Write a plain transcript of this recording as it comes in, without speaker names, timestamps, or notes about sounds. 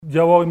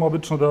Ja volim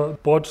obično da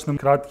počnem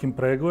kratkim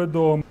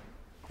pregledom,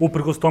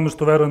 uprkos tome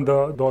što verujem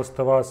da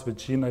dosta vas,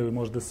 većina ili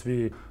možda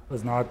svi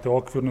znate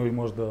okvirno ili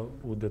možda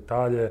u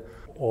detalje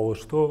ovo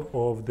što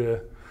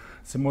ovde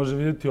se može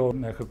vidjeti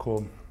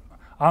nekako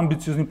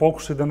ambiciozni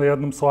pokušaj da na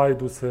jednom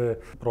slajdu se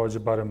prođe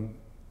barem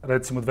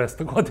recimo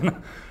 200 godina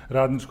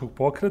radničkog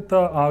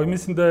pokreta, ali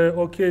mislim da je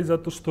okej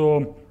zato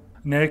što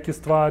neke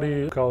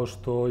stvari, kao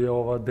što je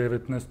ova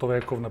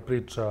 19-vekovna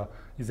priča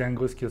iz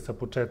Engleske sa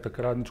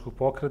početaka radničkog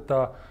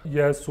pokreta,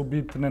 jesu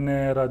bitne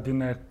ne radi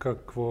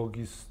nekakvog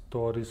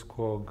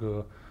istorijskog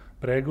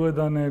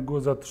pregleda, nego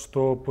zato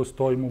što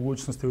postoji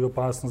mogućnost ili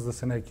opasnost da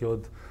se neki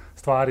od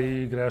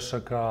stvari i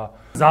grešaka,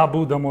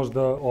 zabluda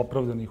možda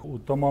opravdanih u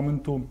tom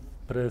momentu,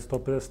 pre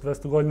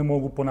 150-200 godina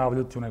mogu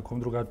ponavljati u nekom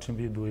drugačijem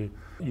vidu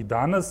i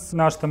danas.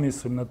 Na šta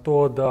mislim? Na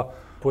to da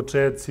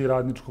početci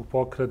radničkog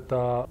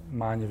pokreta,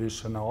 manje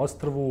više na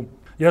ostrvu,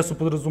 jesu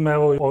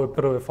podrazumevali ove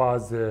prve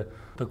faze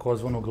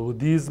takozvanog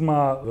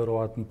ludizma,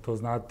 verovatno to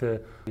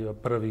znate,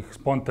 prvih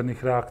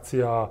spontanih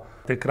reakcija,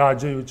 te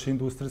krađajuće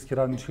industrijske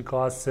radničke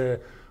klase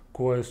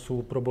koje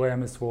su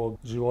probleme svog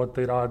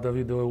života i rada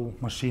videle u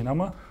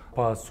mašinama,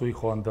 pa su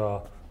ih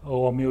onda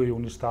lomili,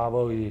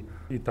 uništavali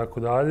i tako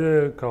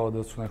dalje, kao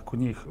da su nekako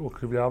njih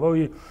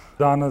okrivljavali.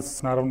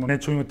 Danas, naravno,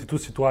 nećemo imati tu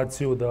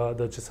situaciju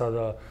da će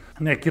sada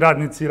neki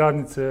radnici i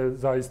radnice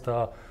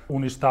zaista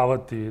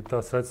uništavati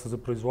ta sredstva za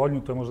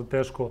proizvodnju, to je možda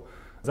teško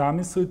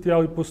zamisliti,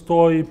 ali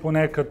postoji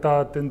ponekad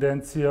ta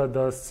tendencija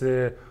da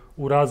se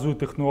u razvoju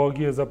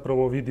tehnologije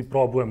zapravo vidi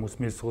problem u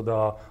smislu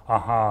da,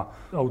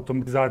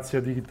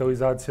 automatizacija,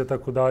 digitalizacija,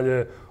 tako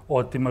dalje,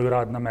 otimaju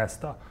radna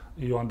mesta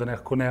i onda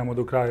nekako nemamo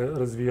do kraja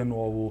razvijenu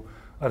ovu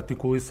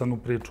artikulisanu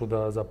priču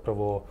da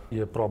zapravo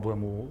je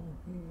problem u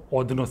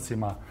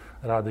odnosima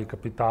rada i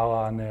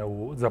kapitala, a ne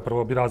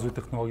zapravo bi razvoj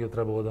tehnologije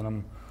trebalo da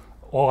nam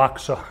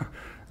olakša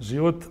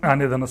život, a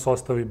ne da nas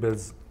ostavi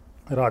bez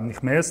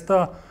radnih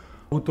mesta.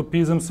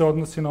 Utopizam se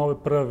odnosi na ove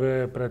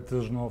prve,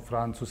 pretežno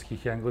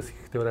francuskih i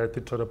engleskih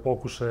teoretičara,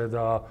 pokušaje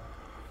da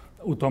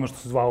u tome što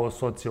se zvalo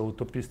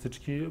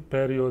socijal-utopistički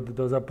period,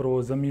 da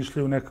zapravo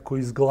zamišljaju nekako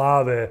iz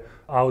glave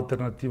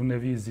alternativne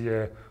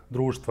vizije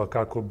društva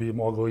kako bi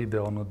moglo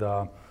idealno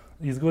da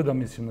izgleda,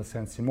 mislim na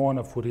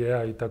Saint-Simona,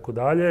 Fouriera i tako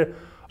dalje,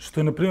 što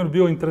je, na primjer,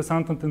 bilo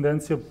interesantna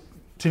tendencija.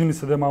 Čini mi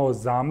se da je malo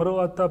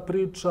zamrla ta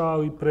priča,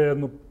 ali pre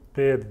jedno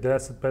 5,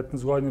 10,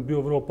 15 godina je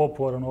bio vrlo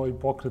popularan ovaj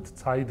pokret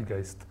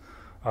Zeitgeist.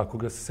 Ako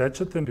ga se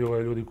sećate, bilo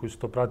je ljudi koji su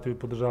to pratili i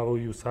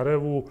podržavali i u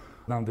Sarajevu,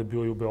 znam da je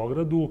bio i u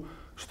Beogradu,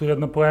 što je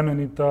jedna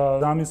plemenita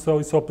zamisao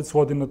i se opet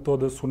svodi na to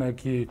da su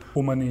neki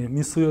humani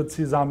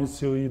mislioci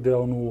zamislili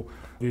idealnu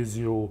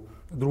viziju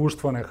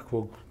društva,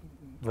 nekakvog,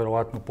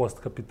 verovatno,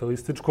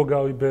 postkapitalističkog,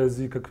 ali bez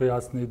ikakve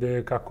jasne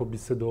ideje kako bi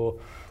se do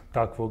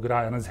takvog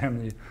raja na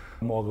zemlji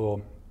moglo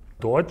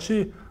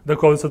doći.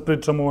 Dakle, ovdje sad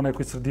pričamo o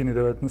nekoj sredini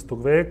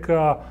 19.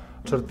 veka.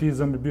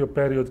 Čartizam je bio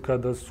period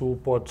kada su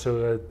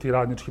počele ti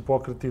radnički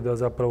pokreti da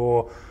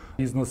zapravo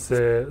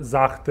iznose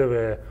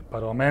zahteve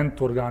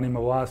parlamentu, organima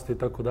vlasti i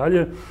tako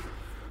dalje,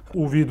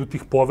 u vidu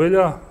tih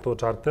povelja, to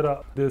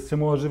čartera, gde se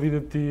može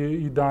vidjeti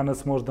i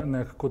danas možda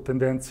nekako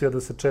tendencija da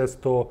se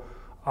često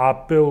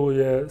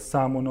apeluje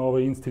samo na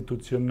ovaj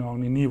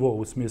institucionalni nivo,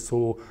 u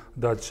smislu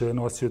da će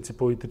nosioci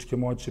političke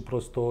moći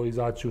prosto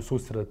izaći u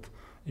susret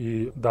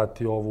i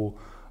dati ovu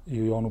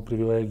ili onu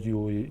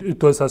privilegiju i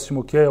to je sasvim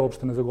okej,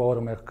 uopšte ne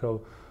zagovaram nekakav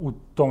u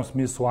tom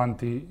smislu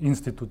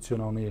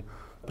anti-institucionalni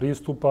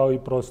pristup, ali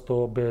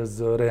prosto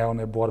bez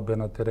realne borbe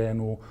na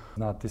terenu,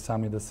 znate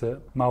sami da se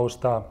malo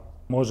šta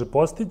može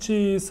postići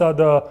i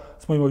sada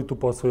smo imali tu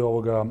posle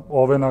ovoga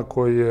Ovena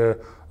koji je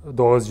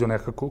dolazio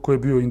nekako, koji je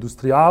bio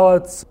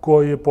industrijalac,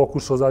 koji je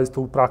pokušao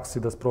zaista u praksi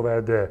da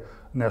sprovede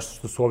nešto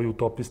što su ovi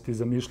utopisti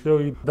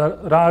zamišljali, da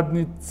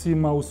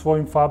radnicima u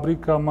svojim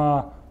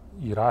fabrikama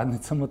i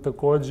radnicama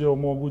takođe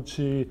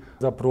omogući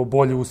zapravo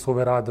bolje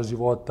uslove rada,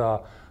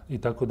 života i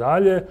tako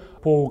dalje.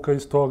 Pouka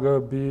iz toga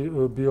bi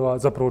bila,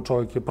 zapravo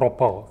čovjek je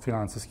propao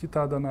finansijski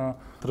tada na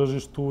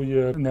tržištu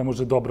jer ne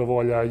može dobra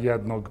volja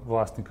jednog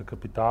vlasnika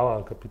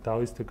kapitala,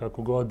 kapitaliste,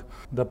 kako god,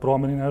 da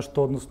promeni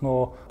nešto,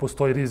 odnosno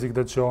postoji rizik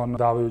da će on,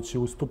 davajući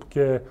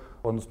ustupke,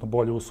 odnosno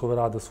bolje uslove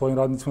rada svojim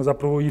radnicima,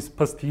 zapravo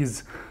ispasti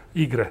iz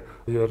igre,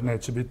 jer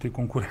neće biti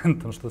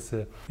konkurentan, što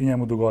se i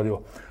njemu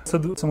dogodilo.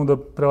 Sad samo da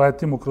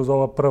preletimo kroz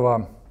ova prva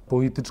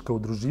politička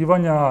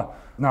udruživanja.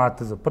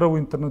 Znate za prvu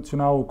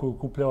internacionalu koju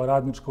okupljava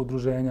radnička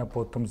udruženja,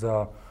 potom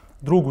za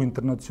drugu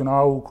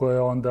internacionalu koja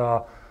je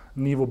onda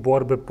nivo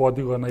borbe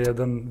podigla na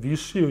jedan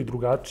viši i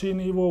drugačiji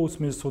nivo, u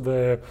smislu da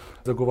je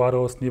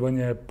zagovarao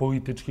osnivanje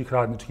političkih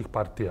radničkih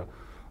partija,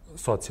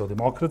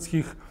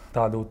 socijaldemokratskih.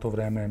 Tada u to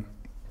vreme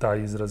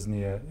taj izraz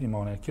nije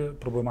imao neke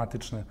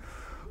problematične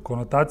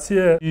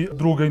konotacije. I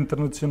druga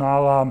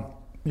internacionala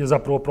je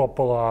zapravo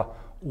propala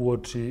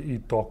uoči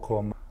i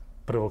tokom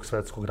Prvog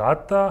svetskog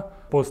rata.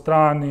 Po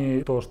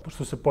strani to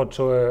što se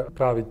počele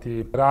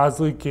praviti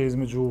razlike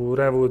između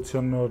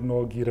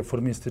revolucionarnog i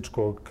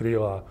reformističkog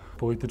krila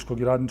političkog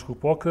i radničkog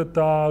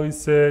pokreta, ali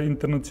se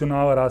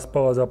internacionala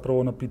raspala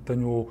zapravo na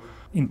pitanju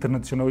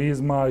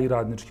internacionalizma i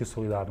radničke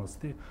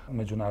solidarnosti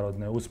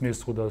međunarodne, u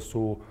smislu da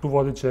su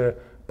vodeće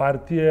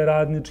partije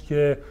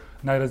radničke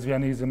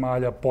najrazvijenijih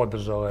zemalja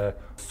podržale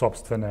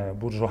sopstvene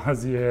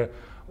buržoazije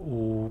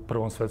u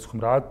Prvom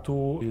svetskom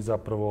ratu i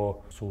zapravo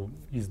su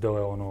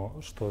izdale ono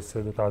što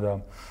se do tada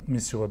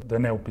mislilo da je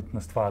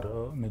neupitna stvar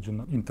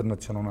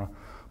internacionalna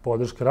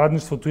podrška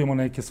radništva. Tu imamo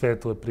neke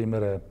svetle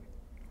primere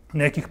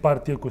nekih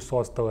partija koje su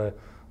ostale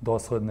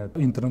dosledne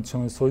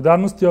internacionalnoj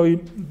solidarnosti,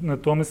 ali na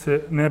tome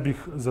se ne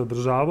bih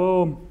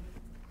zadržavao,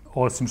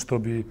 osim što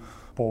bi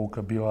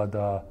pouka bila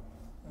da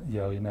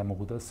ne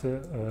mogu da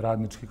se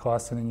radničke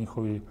klase i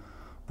njihovi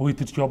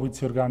politički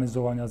oblici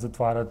organizovanja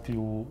zatvarati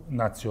u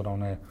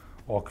nacionalne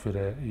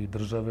okvire i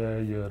države,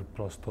 jer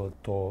prosto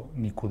to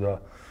nikuda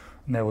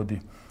ne vodi.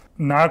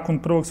 Nakon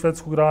Prvog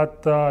svetskog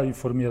rata i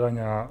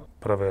formiranja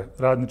prve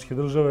radničke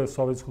države,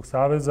 Sovjetskog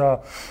saveza,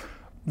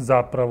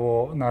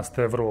 zapravo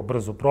nastaje vrlo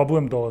brzo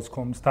problem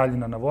dolaskom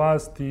Staljina na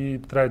vlast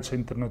i treća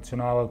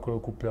internacionala koja je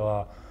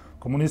okupljala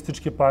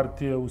komunističke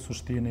partije, u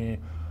suštini,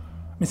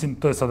 mislim,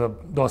 to je sada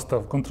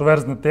dosta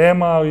kontroverzna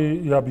tema,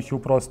 ali ja bih je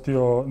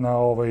uprostio na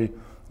ovaj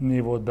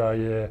nivo da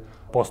je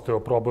postojao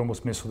problem u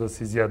smislu da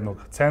se iz jednog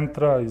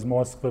centra, iz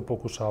Moskve,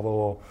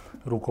 pokušavalo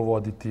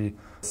rukovoditi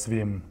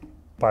svim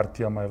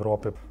partijama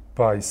Evrope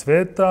pa i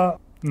sveta.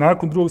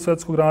 Nakon Drugog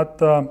svetskog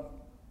rata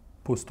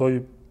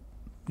postoji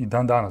i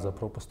dan danas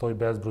zapravo postoji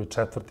bezbroj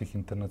četvrtih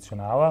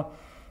internacionala.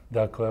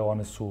 Dakle,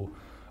 one su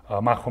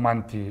mahom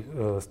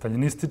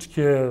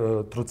anti-staljinističke,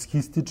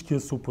 trotskističke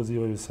su,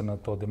 pozivaju se na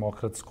to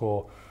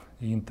demokratsko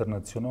i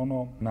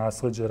internacionalno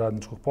nasleđe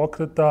radničkog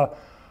pokreta.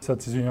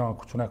 Sad se izvinjavam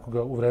ako ću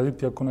nekoga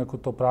uvrediti, ako neko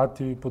to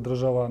prati i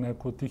podržava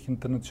neko od tih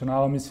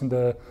internacionala, mislim da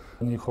je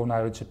njihov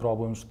najveći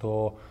problem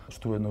što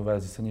ujedno u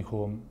vezi sa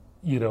njihovom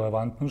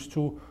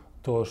irelevantnošću,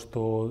 to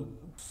što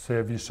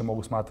se više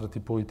mogu smatrati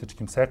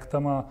političkim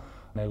sektama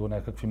nego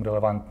nekakvim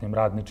relevantnim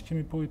radničkim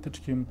i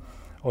političkim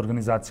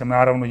organizacijama.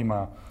 Naravno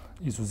ima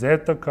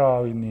izuzetaka,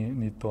 ali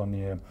ni to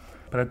nije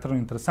preterano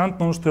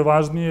interesantno. Ono što je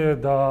važnije je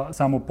da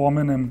samo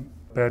pomenem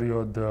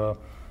period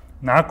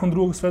nakon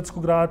Drugog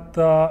svetskog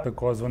rata,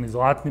 takozvani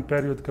zlatni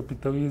period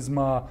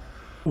kapitalizma,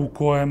 u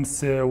kojem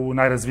se u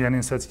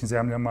najrazvijenijim svetskim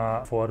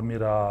zemljama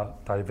formira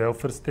taj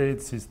welfare state,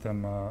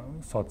 sistem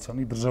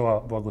socijalnih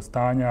država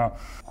blagostanja,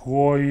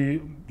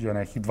 koji je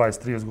nekih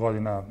 20-30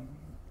 godina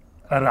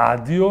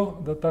radio,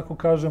 da tako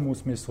kažem, u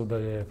smislu da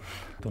je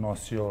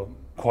donosio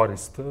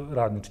korist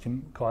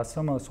radničkim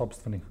klasama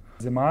sopstvenih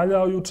zemalja,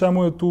 ali u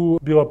čemu je tu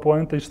bila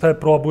poenta i šta je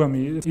problem.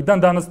 I dan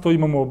danas to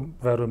imamo,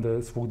 verujem da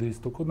je svugde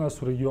isto kod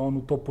nas u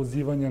regionu, to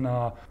pozivanje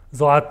na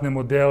zlatne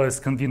modele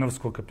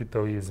skandinavskog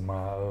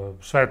kapitalizma,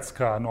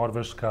 Švedska,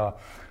 Norveška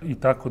i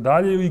tako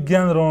dalje, ili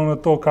generalno na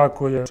to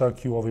kako je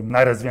čak i u ovim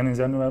najrazvijenijim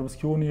zemljama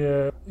Evropske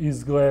unije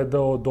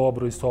izgledao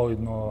dobro i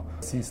solidno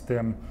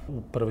sistem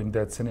u prvim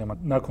decenijama.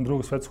 Nakon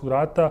Drugog svetskog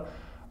rata,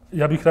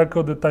 ja bih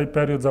rekao da je taj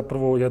period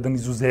zapravo jedan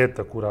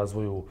izuzetak u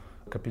razvoju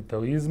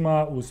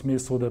kapitalizma, u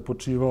smislu da je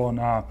počivao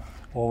na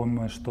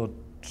ovome što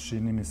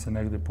čini mi se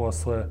negde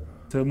posle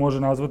se može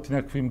nazvati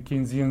nekakvim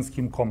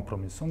keynesijanskim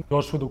kompromisom.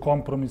 Došlo do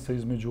kompromisa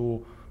između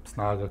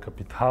snaga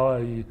kapitala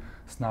i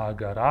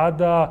snaga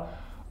rada.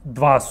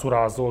 Dva su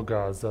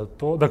razloga za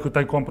to. Dakle,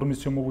 taj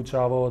kompromis je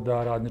omogućavao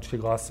da radničke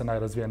klase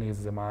najrazvijenijih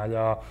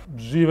zemalja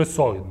žive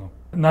solidno.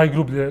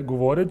 Najgrublje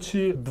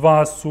govoreći,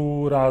 dva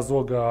su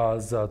razloga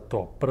za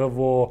to.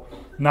 Prvo,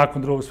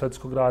 nakon Drugog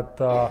svetskog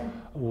rata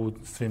u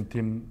svim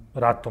tim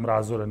ratom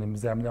razorenim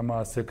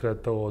zemljama se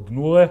kretalo od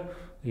nule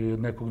i od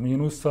nekog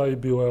minusa i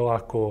bilo je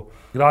lako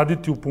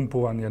graditi,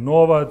 upumpovan je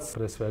novac,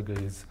 pre svega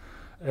iz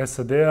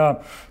SAD-a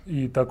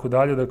i tako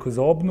dalje, dakle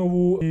za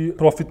obnovu, i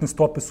profitne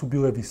stope su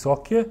bile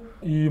visoke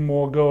i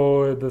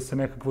mogao je da se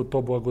nekakvo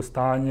to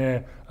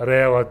blagostanje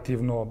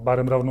relativno,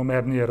 barem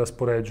ravnomernije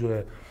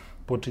raspoređuje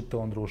po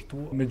čitavom društvu.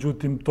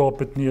 Međutim, to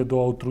opet nije do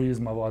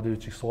altruizma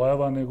vladajućih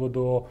slojeva, nego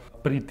do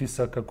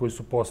pritisaka koji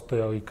su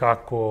postojali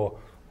kako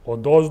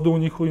odozdo u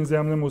njihovim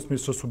zemljama, u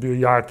smislu su bili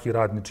jaki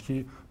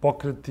radnički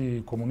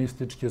pokreti,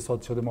 komunističke,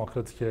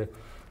 socijaldemokratske,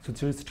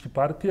 socijalističke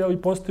partije,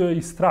 ali postojao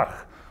i strah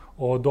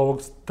od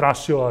ovog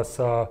strašila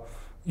sa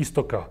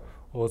istoka,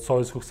 od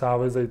Sovjetskog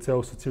saveza i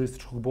celog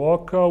socijalističkog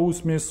bloka, u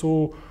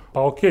smislu,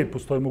 pa okej,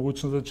 postoji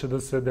mogućnost da će da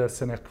se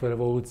dese nekakve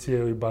revolucije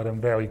ili barem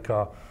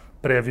velika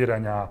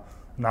previranja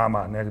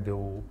nama negde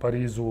u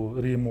Parizu,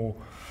 Rimu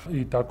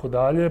i tako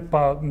dalje,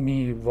 pa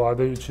mi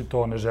vladajući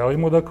to ne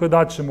želimo, dakle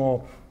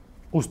daćemo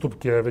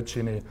ustupke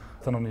većini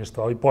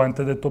stanovništva, ali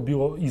poenta je da je to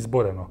bilo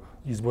izboreno.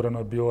 Izboreno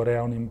je bilo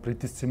realnim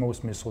pritiscima u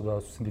smislu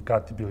da su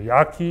sindikati bili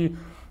jaki,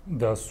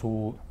 da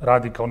su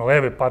radikalno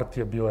leve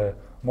partije bile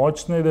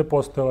moćne i da je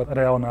postojala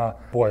realna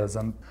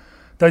bojazan.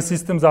 Taj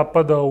sistem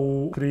zapada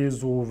u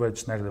krizu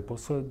već negde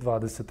posle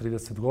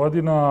 20-30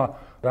 godina,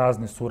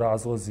 razni su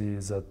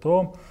razlozi za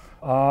to.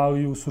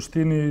 ali u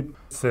suštini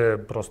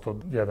se prosto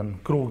jedan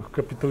krug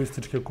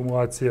kapitalističke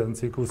akumulacije, jedan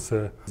ciklus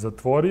se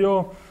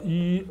zatvorio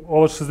i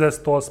ova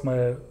 68.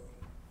 je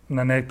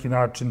na neki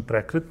način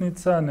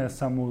prekretnica, ne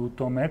samo u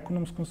tom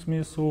ekonomskom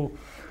smislu,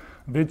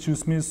 već i u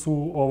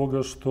smislu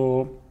ovoga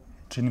što,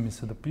 čini mi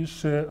se da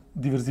piše,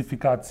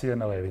 diverzifikacije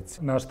na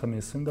levici. Na šta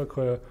mislim?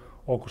 Dakle,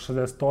 oko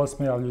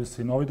 68. javljaju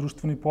se i novi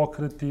društveni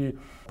pokreti,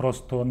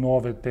 prosto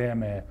nove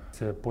teme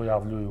se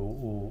pojavljuju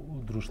u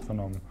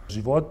društvenom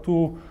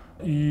životu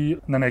i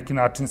na neki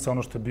način se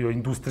ono što je bio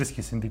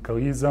industrijski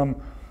sindikalizam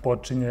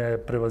počinje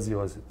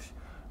prevazilaziti.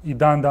 I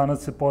dan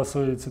danas se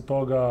posledice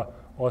toga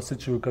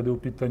osjećaju kada je u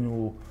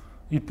pitanju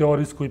i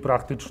teorijsko i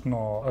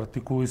praktično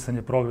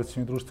artikulisanje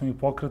progresivnih društvenih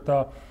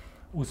pokreta,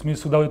 u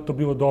smislu da li je to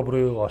bilo dobro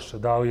ili loše,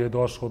 da li je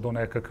došlo do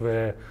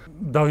nekakve,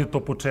 da li je to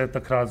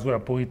početak razvoja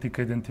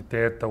politika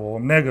identiteta u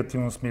ovom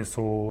negativnom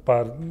smislu,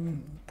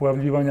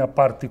 pojavljivanja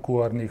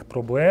partikularnih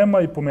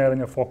problema i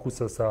pomeranja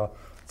fokusa sa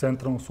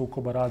centralnog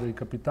sukoba rada i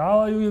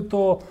kapitala, ili je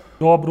to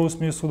dobro u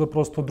smislu da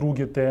prosto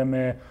druge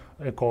teme,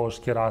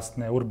 ekološke,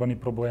 rasne, urbani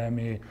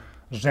problemi,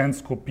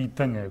 žensko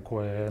pitanje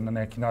koje je na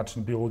neki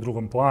način bilo u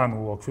drugom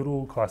planu u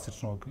okviru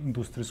klasičnog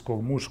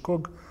industrijskog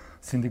muškog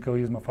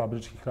sindikalizma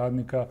fabričkih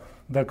radnika,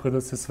 dakle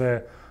da se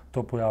sve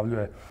to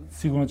pojavljuje.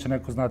 Sigurno će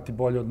neko znati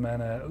bolje od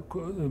mene,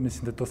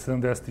 mislim da je to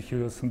 70-ih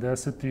ili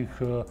 80-ih,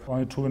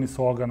 onaj čuveni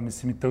slogan,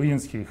 mislim,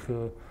 italijanskih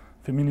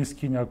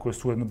feministkinja koje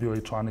su ujedno bile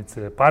i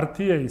članice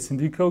partije i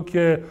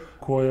sindikalke,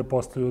 koje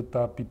postavljaju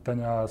ta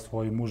pitanja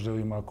svojim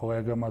muževima,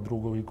 kolegama,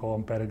 drugovi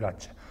kolom pere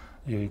gaće.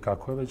 Ili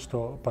kako je već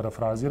to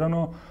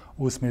parafrazirano,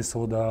 u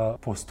smislu da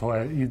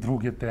postoje i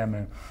druge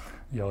teme,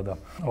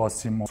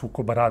 osim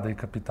sukoba rada i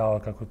kapitala,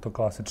 kako je to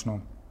klasično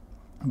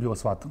bilo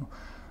shvatano.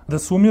 Da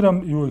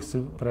sumiram, i uvijek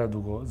se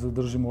predugo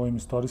zadržim u ovim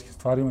istorijskim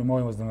stvarima i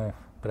molim vas da me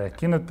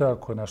prekinete,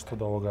 ako je nešto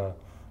od ovoga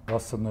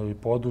dosadno ili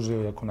poduže,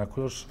 ili ako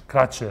neko još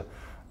kraće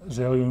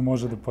želi ili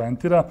može da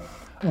poentira.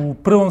 U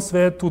prvom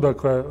svetu,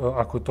 dakle,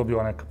 ako je to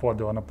bila neka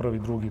podela na prvi,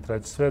 drugi i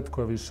treći svet,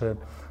 koja više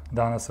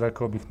danas,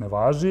 rekao bih, ne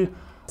važi,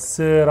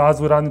 se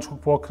razvoj radničkog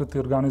pokreta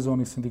i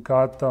organizovanih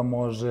sindikata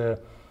može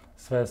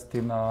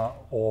svesti na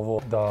ovo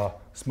da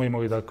smo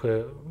imali,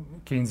 dakle,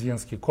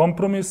 kejnzijanski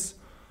kompromis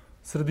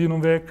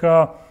sredinom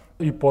veka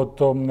i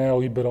potom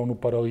neoliberalnu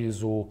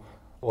paralizu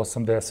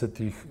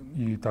 80-ih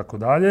i tako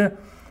dalje.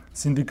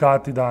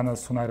 Sindikati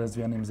danas u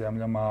najrazvijenijim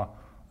zemljama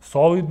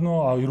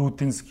solidno, ali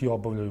rutinski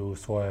obavljaju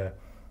svoje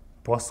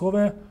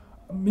poslove.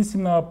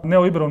 Mislim na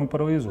neoliberalnu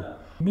paralizu.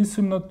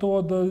 Mislim na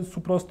to da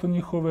su prosto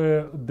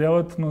njihove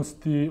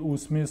delatnosti u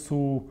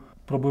smislu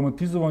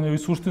problematizovanja i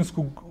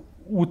suštinskog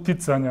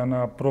uticanja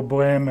na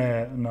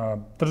probleme na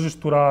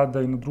tržištu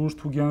rada i na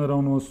društvu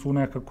generalno su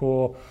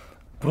nekako,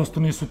 prosto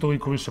nisu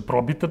toliko više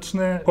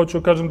probitačne. Hoću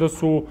da kažem da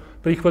su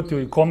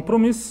prihvatili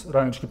kompromis,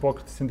 radnički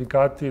pokret i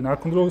sindikati,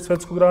 nakon Drugog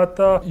svetskog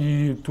rata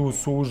i tu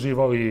su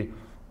uživali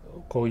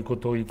koliko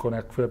toliko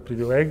nekakve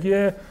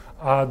privilegije,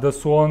 a da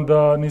su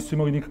onda nisu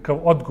imali nikakav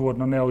odgovor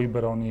na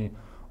neoliberalni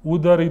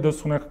udar i da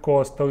su nekako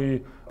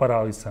ostali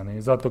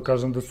paralisani. Zato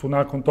kažem da su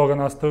nakon toga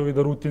nastavili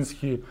da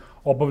rutinski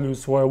obavljaju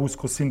svoje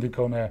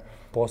usko-sindikalne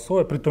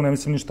poslove. Pritom ne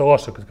mislim ništa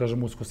loše kad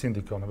kažem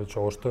usko-sindikalne, već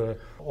ovo što je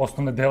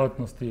osnovne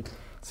delatnosti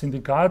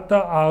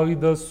sindikata, ali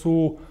da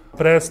su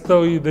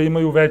prestali da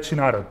imaju veći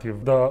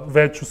narativ, da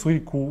veću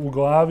sliku u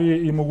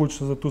glavi i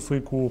mogućnost da tu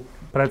sliku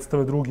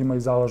predstave drugima i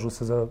zalažu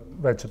se za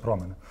veće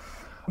promene.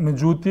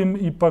 Međutim,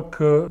 ipak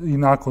i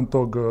nakon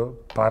tog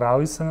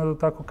paralisanja, da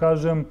tako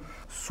kažem,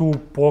 su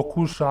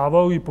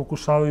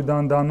pokušavali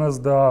dan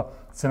danas da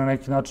se na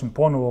neki način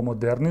ponovo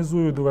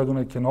modernizuju, da uvedu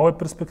neke nove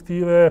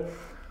perspektive,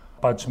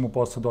 pa ćemo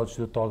posle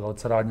doći do toga, od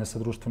saradnje sa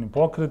društvenim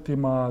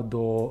pokretima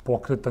do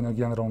pokretanja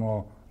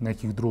generalno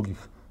nekih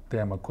drugih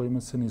tema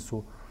kojima se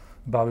nisu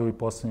bavili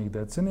poslednjih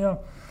decenija.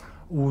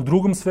 U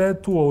drugom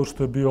svetu, ovo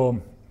što je bio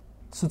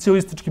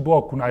socijalistički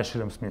blok u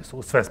najširem smislu,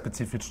 u sve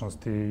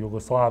specifičnosti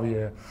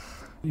Jugoslavije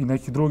i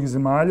nekih drugih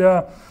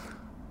zemalja,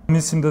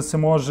 mislim da se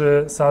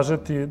može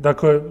sažeti,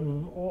 dakle,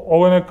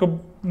 ovo je neka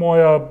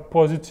moja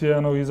pozicija,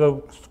 analiza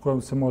s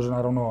kojom se može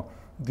naravno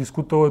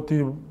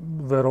diskutovati,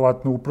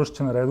 verovatno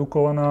uprošćena,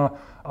 redukovana,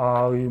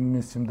 ali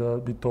mislim da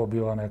bi to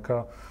bila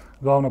neka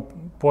glavna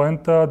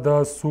poenta,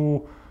 da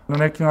su na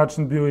neki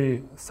način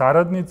bili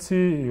saradnici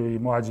ili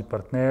mlađi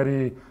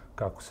partneri,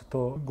 kako se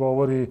to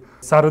govori,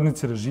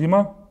 saradnici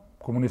režima,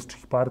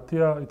 komunističkih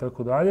partija i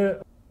tako dalje.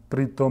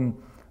 Pritom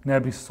ne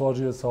bih se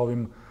složio sa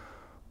ovim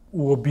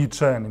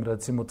uobičajenim,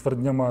 recimo,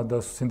 tvrdnjama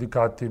da su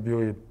sindikati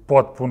bili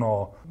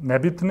potpuno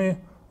nebitni,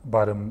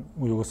 barem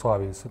u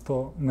Jugoslaviji se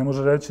to ne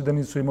može reći, da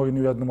nisu imali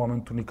ni u jednom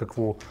momentu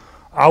nikakvu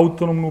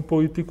autonomnu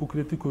politiku,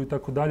 kritiku i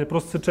tako dalje.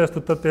 Prosto se često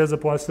ta teza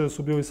plasira da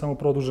su bili samo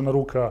produžena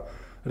ruka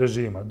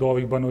režima. Do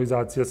ovih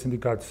banalizacija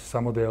sindikati su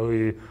samo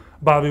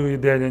bavili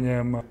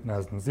deljenjem,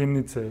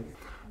 zimnice.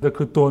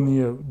 Dakle, to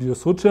nije bio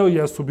slučaj, ali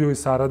jesu bili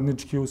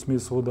saradnički u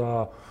smislu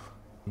da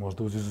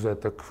možda uz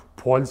izuzetak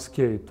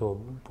Poljske i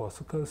to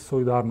posle kada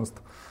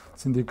solidarnost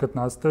sindikat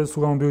nastaje, su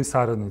uglavnom bili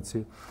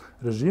saradnici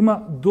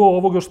režima, do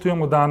ovoga što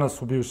imamo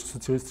danas u bivšim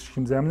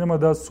socijalističkim zemljama,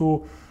 da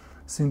su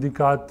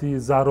sindikati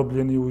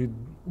zarobljeni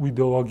u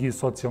ideologiji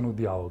socijalnog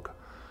dijaloga.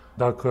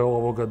 Dakle,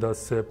 ovoga da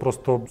se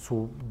prosto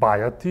su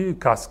bajati,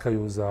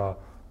 kaskaju za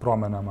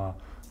promenama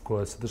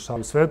koje se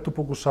dešavaju u svetu,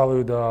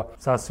 pokušavaju da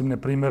sasvim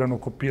neprimereno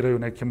kopiraju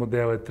neke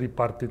modele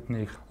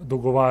tripartitnih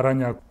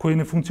dogovaranja koji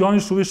ne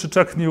funkcionišu više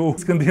čak ni u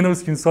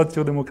skandinavskim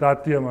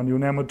socijaldemokratijama, ni u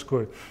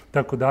Nemačkoj,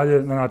 tako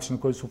dalje, na način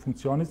na koji su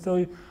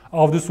funkcionisali,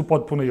 a ovde su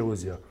potpuno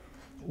iluzija.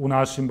 U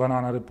našim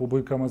banana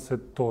republikama se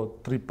to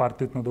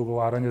tripartitno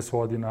dogovaranje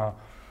svodi na,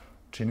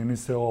 čini mi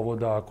se ovo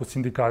da ako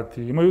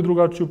sindikati imaju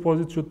drugačiju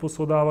poziciju od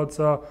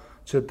poslodavaca,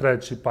 će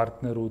treći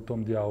partner u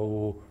tom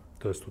dijalogu,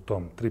 to jest u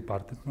tom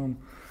tripartitnom,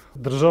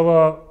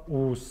 država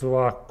u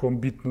svakom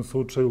bitnom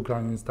slučaju u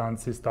krajnjoj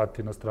instanciji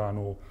stati na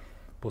stranu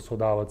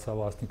poslodavaca,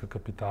 vlasnika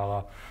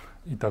kapitala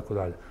i tako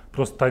dalje.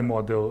 Prosto taj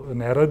model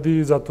ne radi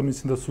i zato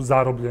mislim da su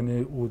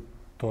zarobljeni u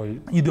toj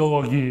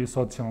ideologiji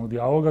socijalnog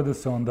dijaloga, da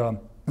se onda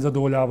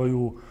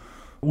zadovoljavaju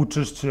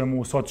učešćem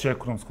u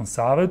socioekonomskom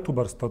savetu,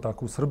 bar se to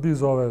tako u Srbiji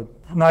zove.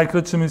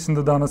 Najkraće mislim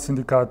da danas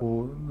sindikati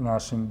u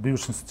našim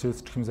bivšim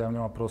socijalističkim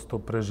zemljama prosto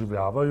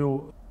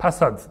preživljavaju. Pa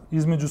sad,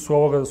 između su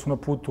ovoga da su na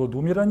putu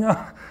odumiranja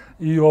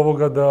i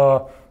ovoga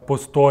da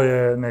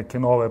postoje neke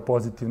nove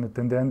pozitivne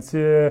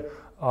tendencije,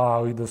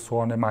 ali da su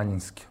one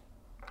manjinske.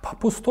 Pa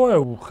postoje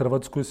u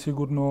Hrvatskoj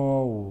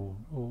sigurno,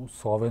 u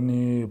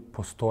Sloveniji,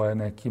 postoje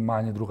neki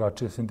manje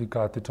drugačije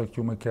sindikati, čak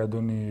i u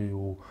Makedoniji,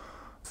 u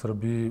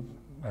Srbiji.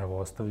 Evo,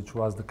 ostavit ću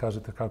vas da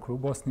kažete kako je u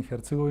Bosni i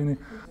Hercegovini.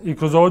 I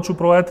kroz ovo ću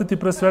proletati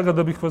pre svega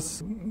da bih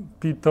vas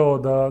pitao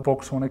da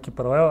pokušamo neki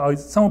paralel, ali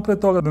samo pre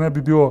toga da ne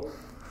bi bilo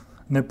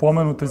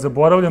nepomenuto i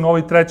zaboravljeno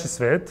ovaj treći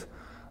svet.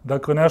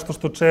 Dakle, nešto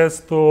što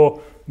često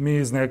mi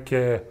iz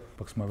neke,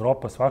 pak smo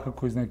Evropa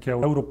svakako, iz neke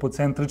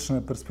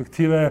europocentrične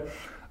perspektive,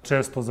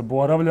 često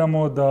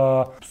zaboravljamo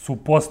da su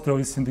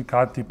postojali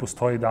sindikati i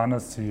postoji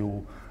danas i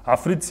u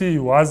Africi, i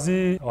u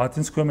Aziji,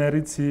 Latinskoj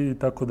Americi i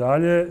tako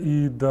dalje,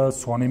 i da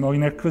su oni imali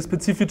nekakve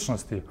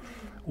specifičnosti.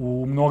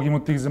 U mnogim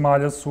od tih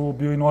zemalja su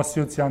bili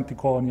nosioci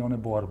antikolonijalne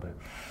borbe.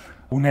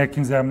 U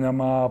nekim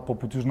zemljama,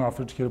 poput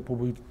Južnoafričke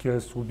republike,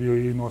 su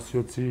bili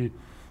nosioci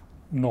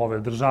nove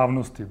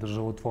državnosti,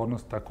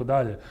 državotvornosti i tako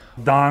dalje.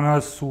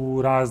 Danas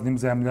u raznim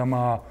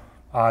zemljama,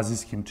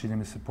 azijskim, čini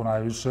mi se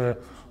ponajviše,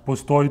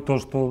 postoji to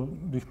što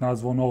bih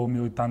nazvao novom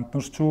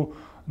militantnošću,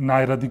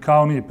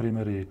 najradikalniji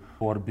primjeri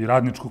borbi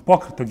radničkog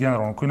pokreta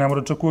generalno, koji ne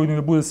mora čak uvijek ni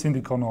da bude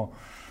sindikalno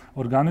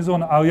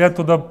organizovan, ali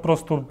eto da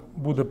prosto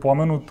bude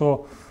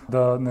pomenuto,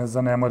 da ne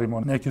zanemarimo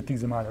neke od tih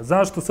zemalja.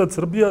 Zašto sad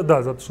Srbija?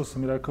 Da, zato što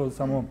sam i rekao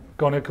samo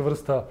kao neka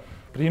vrsta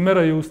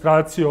primjera i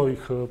ilustracije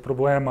ovih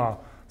problema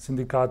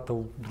sindikata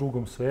u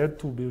drugom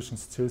svetu, u bivšim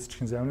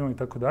socijalističkim zemljama i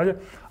tako dalje,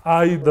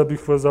 a i da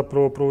bih vas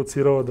zapravo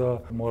provocirao da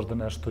možda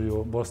nešto i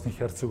o Bosni i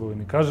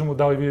Hercegovini kažemo,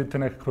 da li vidite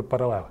nekakve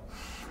paralele.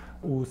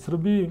 U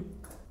Srbiji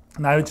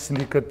najveći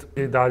sindikat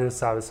je i dalje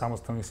Savez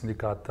samostalnih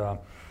sindikata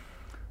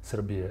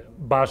Srbije.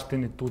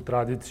 Baštini tu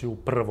tradiciju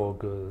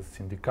prvog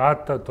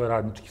sindikata, to je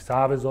Radnički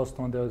savez,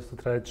 osnovan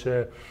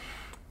 1903.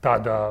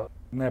 Tada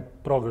ne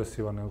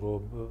progresivan,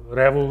 nego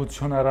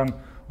revolucionaran,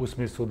 u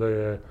smislu da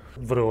je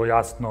vrlo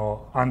jasno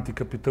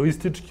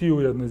antikapitalistički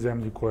u jednoj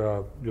zemlji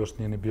koja još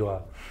nije ni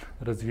bila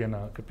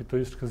razvijena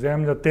kapitalistička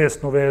zemlja,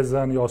 tesno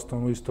vezan i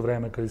osnovan u isto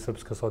vreme kad je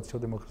Srpska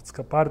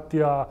socijaldemokratska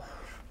partija,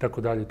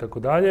 tako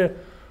dalje,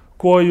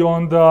 koji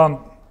onda,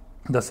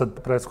 da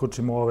sad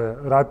preskočimo ove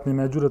ratne i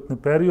međuratne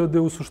periode,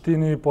 u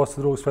suštini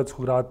posle Drugog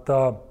svetskog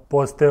rata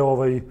postaje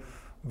ovaj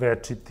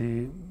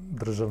večiti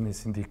državni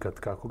sindikat,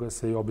 kako ga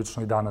se i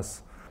obično i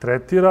danas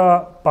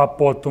tretira, pa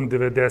potom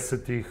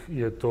 90-ih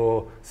je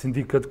to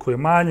sindikat koji je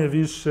manje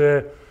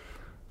više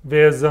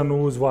vezan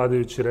uz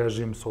vladajući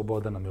režim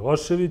Slobodana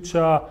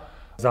Miloševića,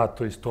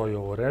 zato i stoji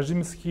ovo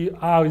režimski,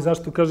 ali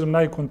zašto kažem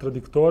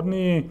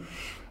najkontradiktorniji?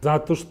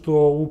 Zato što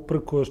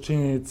uprkos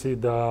činjenici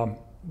da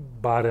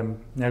barem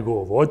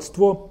njegovo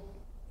vođstvo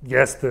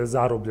jeste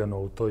zarobljeno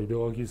u toj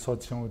ideologiji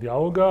socijalnog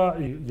dijaloga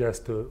i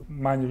jeste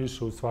manje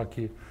više u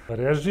svaki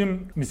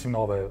režim, mislim na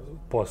ove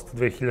post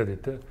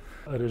 2000-te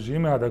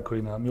režime, a dakle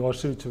i na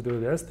Miloševićev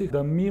 90-ih,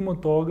 da mimo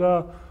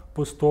toga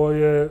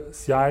postoje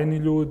sjajni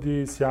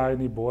ljudi,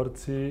 sjajni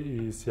borci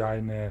i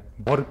sjajne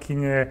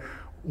borkinje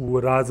u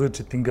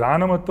različitim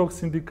granama tog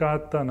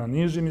sindikata, na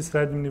nižim i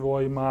srednjim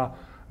nivoima,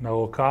 na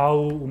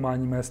lokalu, u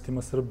manjim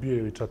mestima Srbije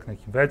ili čak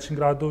nekim većim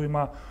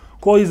gradovima,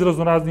 koji iz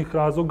raznoraznih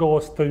razloga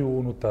ostaju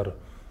unutar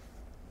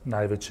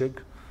najvećeg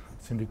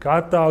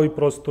sindikata, ali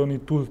prosto ni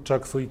tu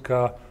čak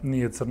slika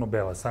nije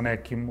crno-bela. Sa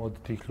nekim od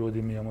tih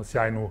ljudi mi imamo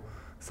sjajnu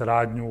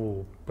saradnju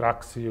u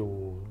praksi,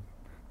 u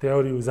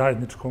teoriji, u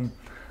zajedničkom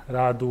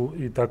radu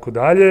i tako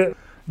dalje.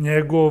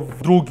 Njegov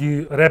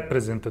drugi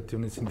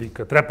reprezentativni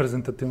sindikat,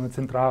 reprezentativna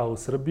centrala u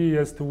Srbiji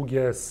jeste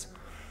UGS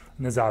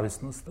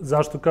Nezavisnost.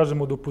 Zašto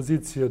kažem od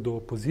opozicije do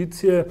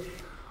opozicije?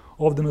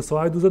 Ovde na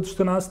slajdu, zato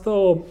što je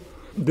nastao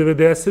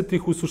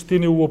 90-ih u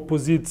suštini u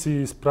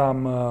opoziciji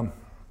spram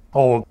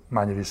ovog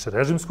manje više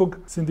režimskog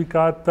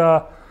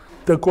sindikata.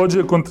 Takođe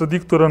je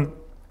kontradiktoran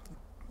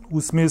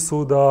u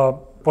smislu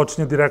da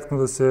počinje direktno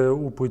da se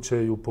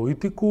upliće i u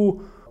politiku,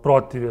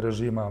 protiv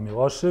režima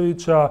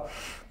Miloševića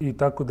i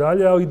tako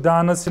dalje, ali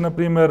danas je, na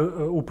primer,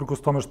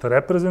 uprkos tome što je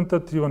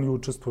reprezentativan i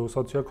učestvuje u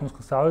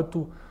socioekonomskom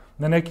savetu,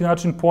 na neki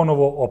način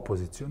ponovo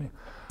opozicioni.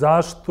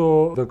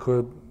 Zašto?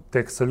 Dakle,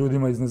 tek sa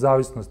ljudima iz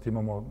nezavisnosti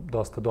imamo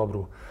dosta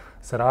dobru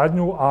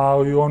saradnju,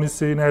 ali oni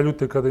se i ne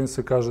ljute kada im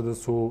se kaže da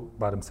su,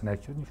 barem se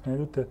neki od njih ne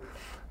ljute,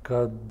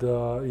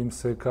 kada im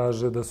se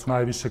kaže da su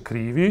najviše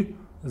krivi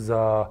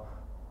za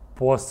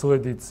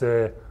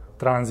posledice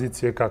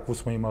tranzicije kakvu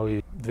smo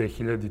imali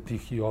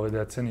 2000-ih i ove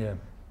decenije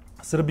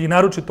Srbiji,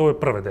 naročito ove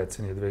prve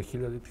decenije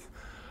 2000-ih.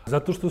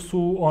 Zato što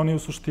su oni u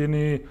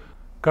suštini,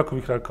 kako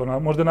bih rekao,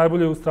 možda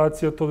najbolja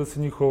ilustracija to da se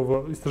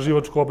njihov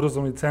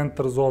istraživačko-obrazovni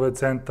centar zove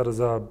Centar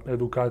za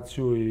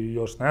edukaciju i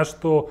još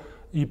nešto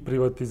i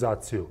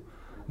privatizaciju.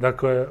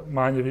 Dakle,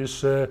 manje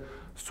više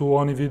su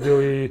oni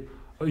videli,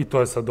 i to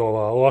je sad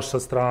ova loša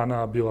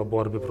strana, bila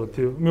borbe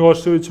protiv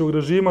Miloševićevog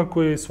režima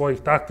koji je iz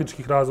svojih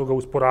taktičkih razloga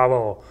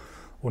usporavao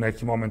u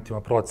nekim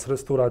momentima proces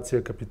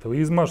restauracije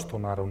kapitalizma, što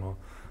naravno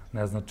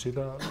ne znači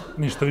da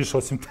ništa više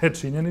osim te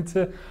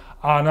činjenice,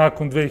 a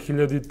nakon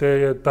 2000-te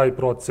je taj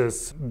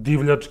proces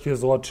divljačke,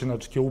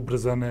 zločinačke,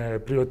 ubrzane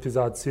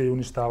privatizacije i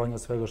uništavanja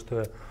svega što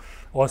je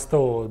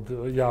ostalo od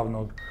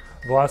javnog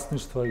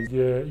vlasništva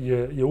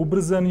je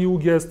ubrzan i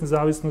UGS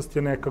nezavisnost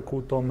je nekako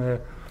u tome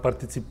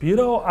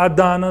participirao, a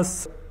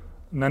danas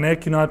na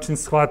neki način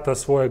shvata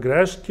svoje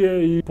greške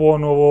i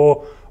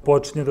ponovo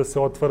počinje da se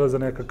otvara za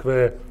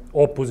nekakve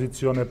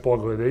opozicione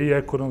poglede, i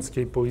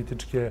ekonomske i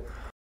političke.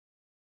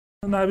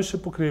 Najviše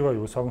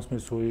pokrivaju u svakom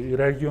smislu i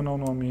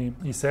regionalnom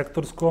i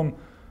sektorskom,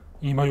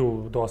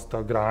 imaju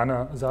dosta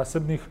grana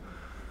zasebnih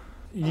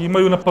i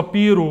imaju na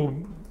papiru,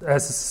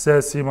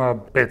 SSS ima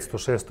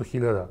 500-600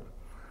 hiljada.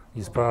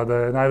 Ispada da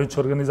je najveća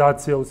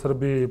organizacija u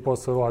Srbiji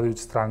posle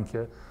vladajuće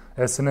stranke.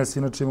 SNS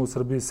inače ima u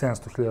Srbiji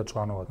 700.000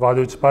 članova.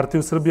 Vladajuća partija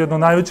u Srbiji je jedna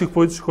od najvećih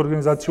političkih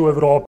organizacija u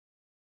Evropi.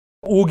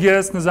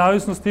 UGS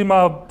nezavisnost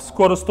ima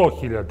skoro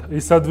 100.000.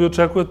 I sad vi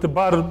očekujete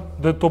bar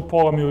da je to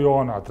pola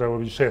miliona, a treba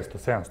bi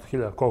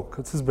 600-700.000, koliko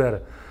kad se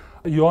zbere.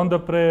 I onda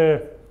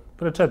pre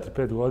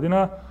 4-5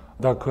 godina,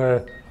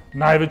 dakle,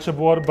 najveća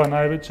borba,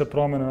 najveća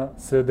promena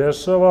se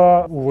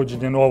dešava,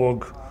 uvođenje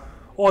novog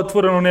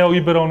otvoreno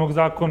neoliberalnog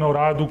zakona o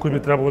radu koji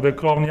bi trebalo da je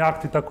krovni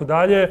akt i tako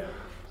dalje.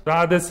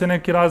 Rade se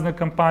neke razne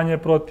kampanje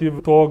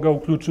protiv toga,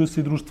 uključuju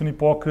se i društveni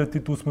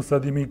pokreti, tu smo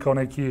sad i mi kao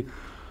neki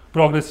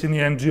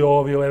progresivni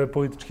NGO-ovi, leve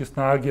političke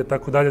snage,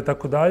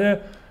 tako dalje.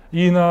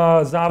 I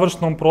na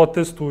završnom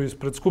protestu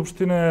ispred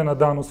Skupštine, na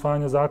dan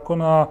usvajanja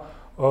zakona,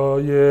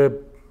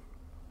 je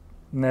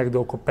negde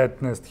oko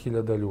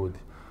 15.000 ljudi.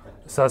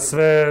 Sa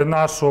sve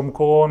našom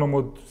kolonom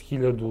od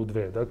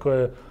 1.000-2.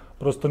 Dakle,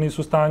 prosto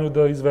nisu u stanju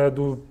da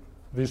izvedu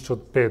više od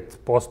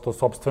 5%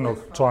 sopstvenog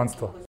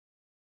članstva.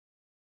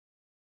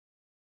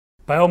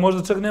 Pa evo,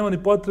 možda čak nema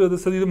ni potrebe da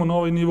sad idemo na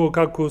ovaj nivo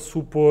kako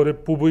su po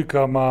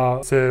republikama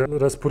se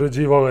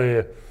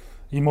raspoređivale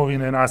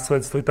imovine,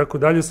 nasledstva i tako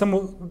dalje.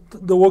 Samo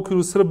da u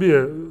okviru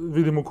Srbije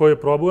vidimo koji je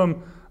problem,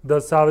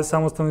 da Savez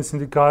samostalnih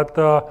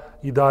sindikata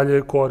i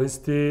dalje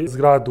koristi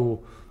zgradu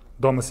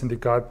Doma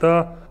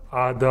sindikata,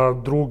 a da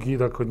drugi,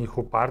 dakle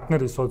njihov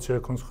partner iz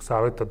socioekonomskog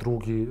saveta,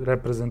 drugi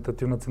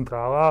reprezentativna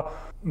centrala,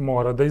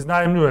 mora da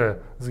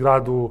iznajmljuje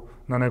zgradu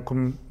na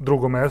nekom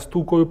drugom mestu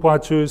u koju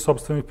plaćaju iz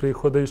sopstvenih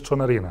prihoda iz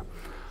članarina.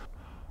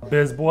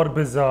 Bez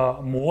borbe za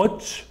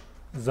moć,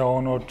 za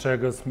ono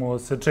čega smo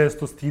se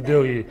često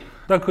stideli,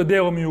 dakle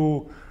delom i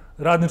u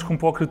radničkom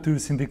pokretu i u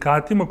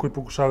sindikatima koji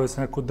pokušavaju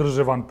se neko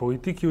drže van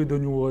politike ili da u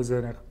nju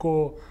ulaze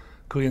nekako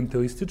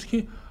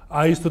klijentelistički,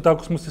 a isto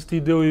tako smo se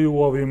stideli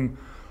u ovim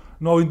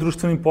novim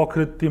društvenim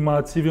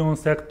pokretima, civilnom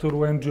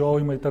sektoru,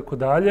 NGO-ima i tako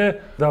dalje,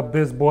 da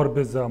bez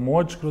borbe za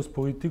moć kroz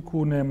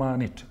politiku nema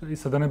ničega. I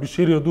sad da ne bi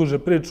širio duže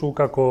priču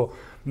kako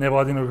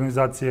nevladine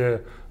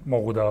organizacije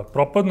mogu da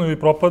propadnu ili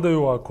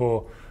propadaju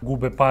ako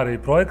gube pare i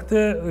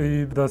projekte,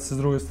 i da se s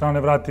druge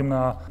strane vratim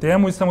na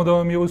temu i samo da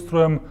vam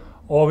ilustrujem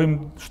ovim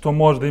što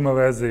možda ima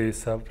veze i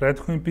sa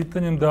prethodnim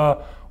pitanjem,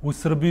 da u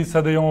Srbiji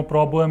sada imamo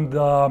problem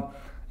da,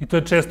 i to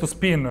je često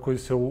spin koji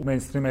se u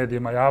mainstream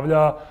medijima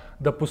javlja,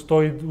 da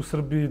postoji u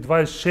Srbiji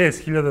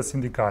 26.000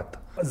 sindikata.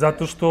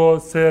 Zato što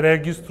se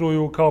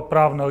registruju kao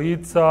pravna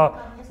lica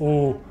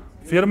u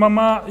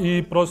firmama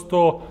i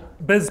prosto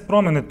bez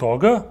promene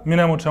toga mi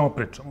nemamo o čemu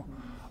pričamo.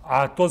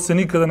 A to se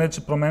nikada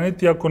neće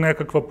promeniti ako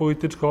nekakva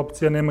politička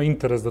opcija nema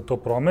interes da to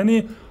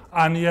promeni,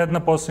 a nijedna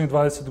poslednjih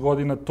 20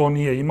 godina to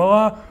nije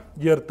imala,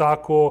 jer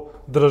tako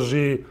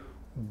drži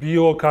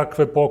bilo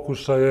kakve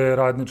pokušaje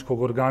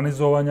radničkog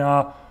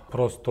organizovanja,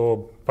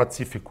 prosto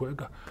pacifikuje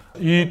ga.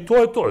 I to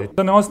je to.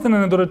 Da ne ostane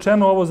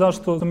nedorečeno ovo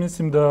zašto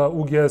mislim da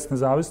UGS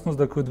nezavisnost,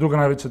 dakle druga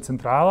najveća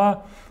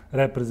centrala,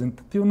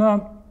 reprezentativna,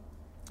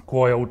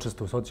 koja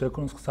učestvuje u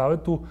socioekonomskom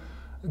savetu,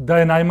 da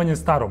je najmanje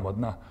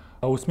staromodna.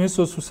 A u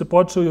smislu su se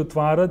počeli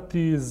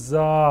otvarati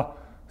za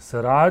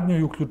saradnju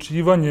i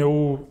uključivanje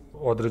u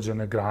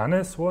određene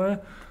grane svoje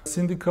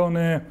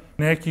sindikalne,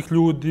 nekih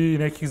ljudi,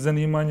 nekih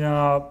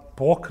zanimanja,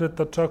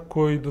 pokreta čak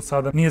koji do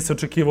sada nije se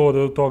očekivalo da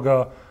do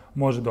toga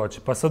može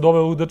doći. Pa sad ove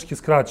ludačke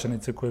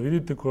skraćenice koje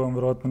vidite, koje vam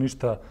verovatno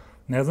ništa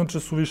ne znače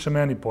su više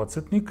meni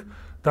podsjetnik.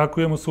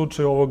 Tako imamo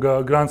slučaj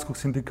ovoga granskog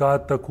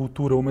sindikata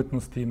kulture,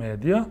 umetnosti i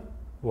medija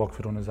u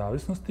okviru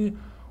nezavisnosti,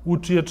 u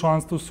čije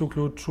članstvo se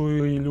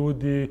uključuju i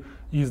ljudi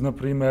iz, na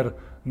primer,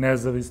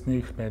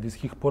 nezavisnih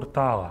medijskih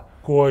portala,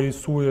 koji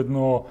su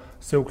ujedno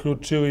se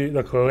uključili,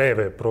 dakle,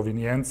 leve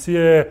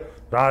provinijencije,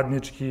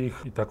 radničkih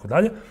i tako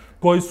dalje,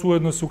 koji su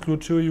ujedno se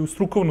uključili i u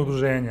strukovno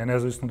udruženje,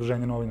 nezavisno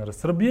udruženje novinara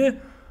Srbije,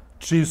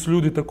 čiji su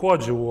ljudi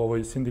takođe u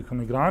ovoj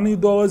sindikalnoj grani i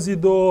dolazi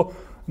do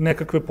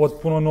nekakve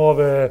potpuno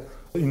nove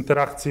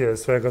interakcije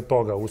svega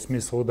toga, u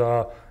smislu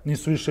da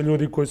nisu više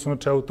ljudi koji su na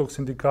čelu tog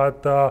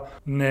sindikata,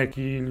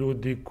 neki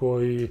ljudi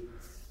koji,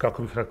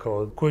 kako bih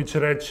rekao, koji će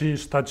reći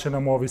šta će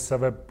nam ovi sa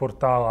web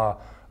portala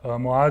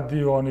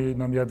mladi, oni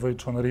nam jedva i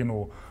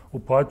članarinu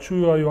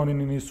uplaćuju, a i oni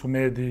nisu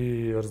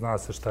mediji, jer zna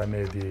se šta je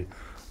mediji,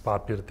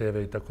 papir, TV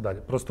i tako dalje.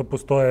 Prosto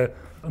postoje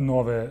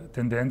nove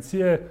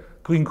tendencije.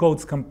 Clean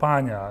Codes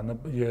kampanja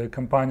je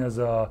kampanja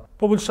za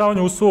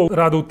poboljšavanje uslova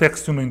rada u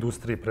tekstilnoj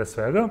industriji pre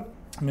svega,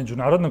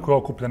 međunarodna koja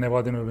okuplja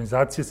nevladine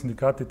organizacije,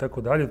 sindikate i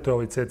tako dalje, to je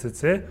ovaj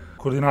CCC,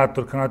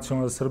 koordinatorka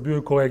nacionalna za Srbiju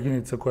i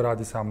koleginica koja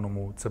radi sa mnom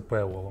u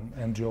CP-u, ovom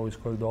NGO iz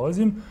kojeg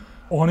dolazim.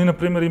 Oni, na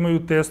primjer,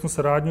 imaju tesnu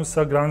saradnju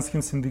sa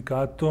granskim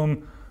sindikatom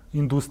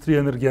industrije,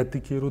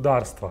 energetike i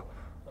rudarstva,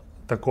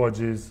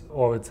 takođe iz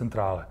ove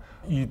centrale.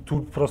 I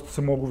tu prosto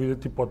se mogu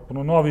vidjeti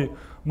potpuno novi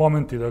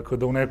momenti, dakle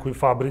da u nekoj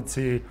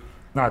fabrici,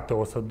 znate,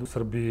 ovo sad u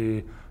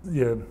Srbiji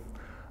je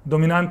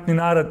dominantni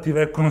narativ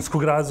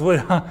ekonomskog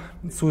razvoja,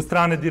 su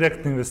strane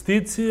direktne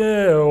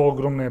investicije,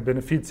 ogromne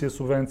beneficije,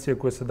 subvencije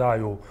koje se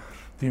daju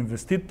tim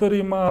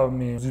investitorima.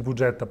 Mi iz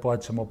budžeta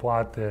plaćamo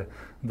plate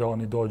da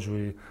oni dođu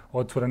i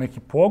otvore neki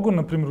pogon,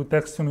 na primjer u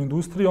tekstilnoj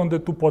industriji, onda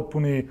je tu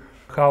potpuni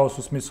haos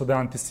u smislu da je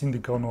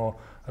antisindikalno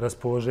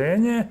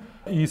raspoloženje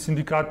i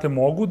sindikate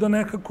mogu da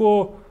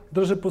nekako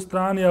drže po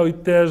strani,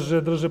 ali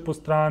teže drže po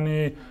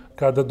strani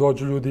kada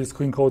dođu ljudi iz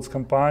Clean Codes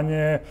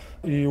kampanje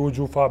i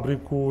uđu u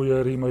fabriku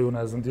jer imaju,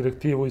 ne znam,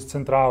 direktivu iz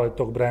centrale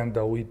tog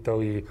brenda u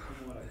Italiji,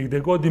 gde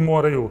god i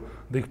moraju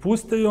da ih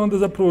puste i onda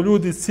zapravo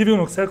ljudi iz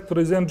civilnog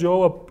sektora, iz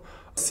NGO-a,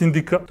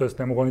 to jest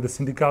ne mogu oni da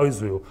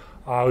sindikalizuju,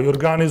 ali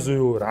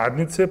organizuju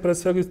radnice, pre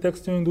svega iz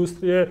tekstilne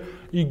industrije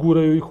i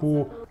guraju ih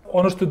u...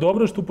 Ono što je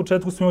dobro je što u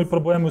početku smo imali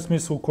probleme u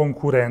smislu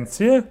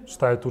konkurencije,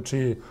 šta je tu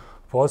čiji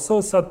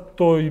posao, sad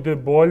to ide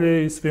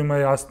bolje i svima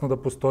je jasno da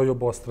postoji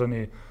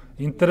obostrani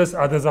interes,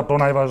 a da je zapravo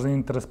najvažniji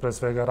interes pre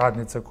svega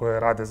radnice koje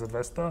rade za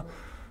 200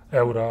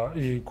 €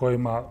 i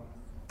kojima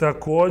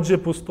takođe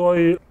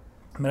postoji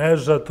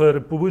mreža, to je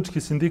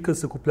Republički sindikat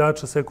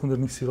sakupljača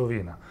sekundarnih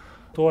sirovina.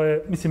 To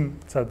je, mislim,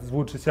 sad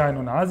zvuči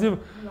sjajno naziv,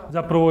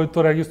 zapravo je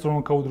to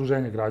registrovano kao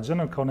udruženje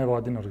građana, kao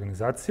nevladina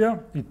organizacija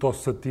i to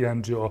su sad ti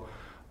NGO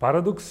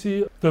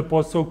paradoksi. To je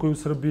posao koji u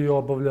Srbiji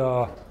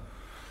obavlja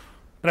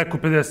preko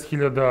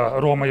 50.000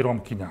 Roma i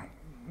Romkinja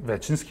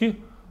većinski.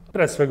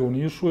 Pre svega u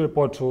Nišu je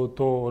počelo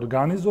to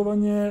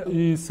organizovanje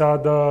i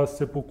sada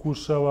se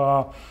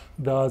pokušava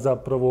da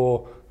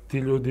zapravo ti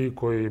ljudi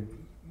koji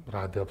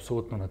rade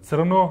apsolutno na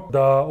crno,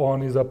 da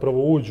oni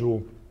zapravo uđu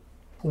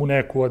u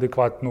neku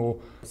adekvatnu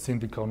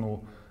sindikalnu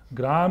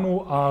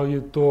granu, ali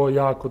je to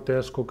jako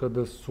teško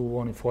kada su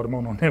oni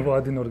formalno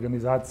nevladina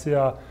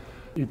organizacija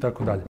i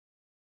tako dalje.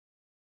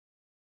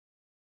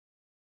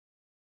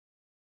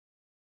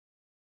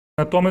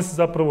 Na tome se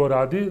zapravo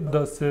radi,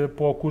 da se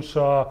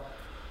pokuša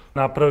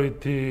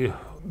napraviti,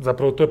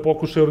 zapravo to je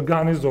pokušaj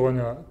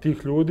organizovanja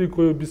tih ljudi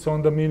koji bi se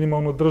onda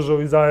minimalno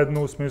držali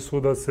zajedno u smislu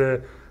da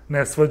se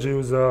ne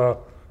svađaju za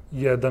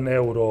 1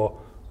 euro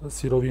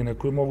sirovine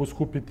koje mogu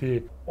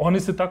skupiti. Oni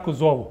se tako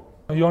zovu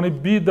i oni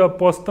bi da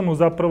postanu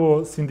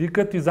zapravo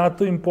sindikati,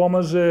 zato im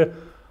pomaže,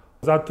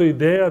 zato je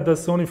ideja da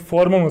se oni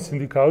formalno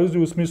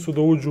sindikalizuju u smislu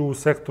da uđu u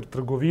sektor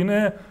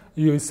trgovine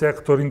ili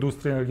sektor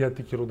industrije,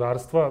 energetike i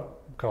rudarstva,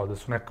 kao da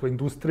su neka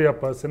industrija,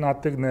 pa se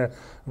nategne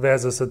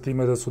veza sa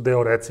time da su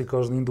deo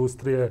reciklažne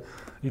industrije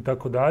i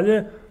tako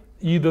dalje,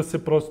 i da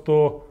se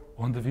prosto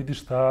onda vidi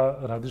šta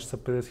radiš sa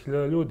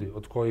 50.000 ljudi,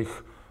 od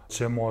kojih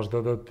će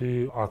možda da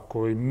ti,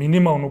 ako i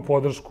minimalnu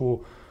podršku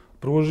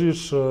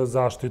pružiš,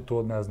 zaštitu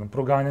od, ne znam,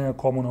 proganjanja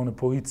komunalne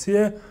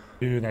policije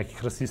ili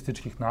nekih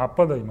rasističkih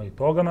napada, ima i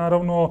toga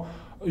naravno,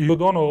 i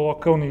od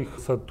lokalnih,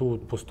 sad tu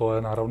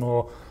postoje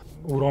naravno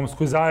u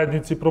romskoj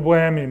zajednici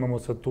problemi, imamo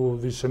sad tu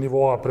više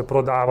nivoa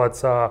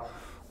preprodavaca,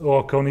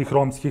 lokalnih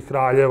romskih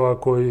kraljeva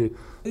koji...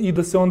 I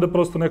da se onda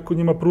prosto neko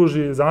njima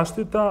pruži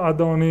zaštita, a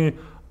da oni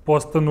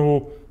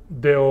postanu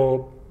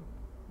deo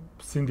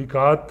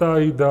sindikata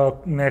i da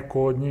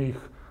neko od njih,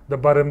 da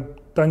barem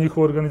ta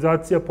njihova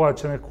organizacija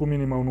plaća neku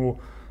minimalnu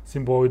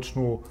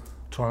simboličnu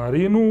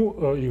članarinu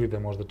ili da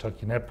možda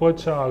čak i ne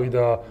plaća, ali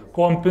da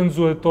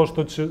kompenzuje to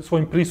što će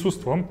svojim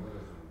prisustvom,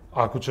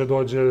 ako će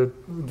dođe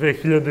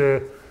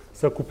 2000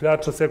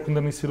 sakupljača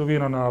sekundarnih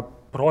sirovina na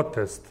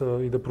protest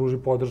i da pruži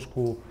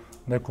podršku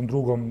nekom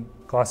drugom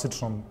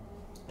klasičnom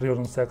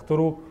prirodnom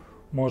sektoru,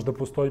 možda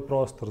postoji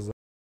prostor za...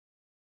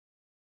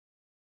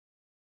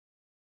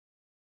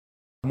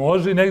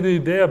 Može i negde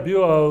ideja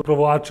bila,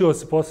 provlačila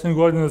se poslednjih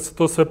godina da se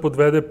to sve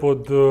podvede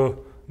pod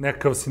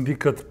nekav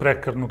sindikat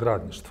prekarnog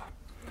radništva.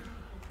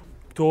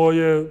 To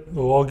je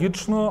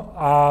logično,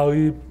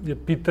 ali je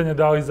pitanje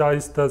da li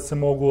zaista se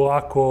mogu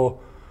lako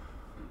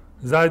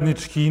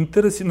zajednički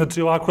interesi,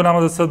 znači lako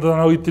nama da sad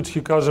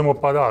analitički kažemo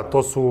pa da,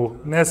 to su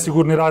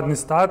nesigurni radni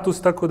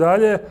status, tako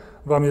dalje,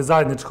 vam je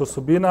zajednička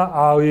osobina,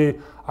 ali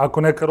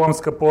ako neka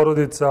romska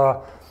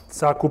porodica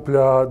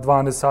sakuplja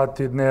 12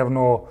 sati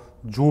dnevno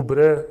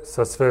đubre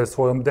sa sve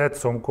svojom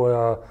decom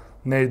koja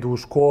ne idu u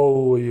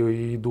školu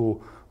ili idu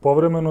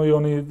povremeno i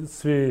oni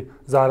svi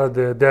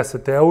zarade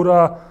 10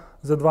 eura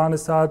za 12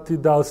 sati,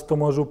 da li se to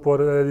može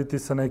uporediti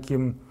sa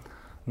nekim,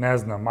 ne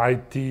znam,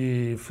 IT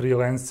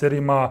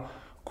freelancerima,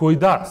 koji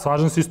da,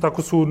 slažem se, isto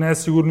tako su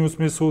nesigurni u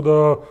smislu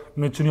da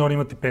neće ni oni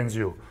imati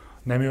penziju.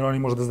 Nemaju oni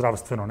možda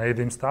zdravstveno, ne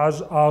ide im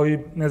staž,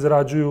 ali ne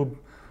zarađuju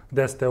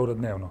 10 eura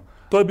dnevno.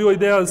 To je bila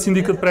ideja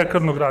sindikat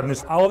prekarnog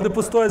radništva. A ovde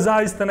postoje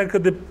zaista neka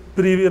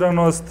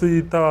depriviranost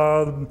i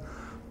ta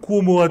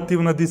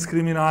kumulativna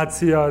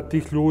diskriminacija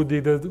tih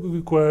ljudi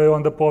koja je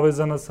onda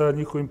povezana sa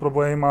njihovim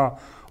problemima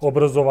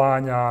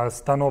obrazovanja,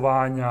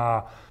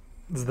 stanovanja,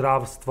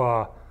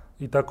 zdravstva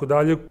i tako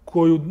dalje,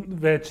 koju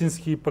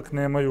većinski ipak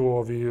nemaju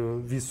ovi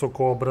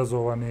visoko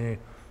obrazovani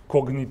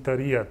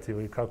kognitarijat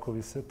ili kako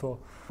bi se to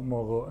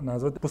moglo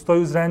nazvati.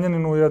 Postoji u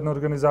Zrenjaninu jedna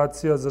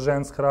organizacija za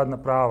ženska radna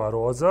prava,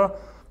 Roza,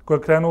 koja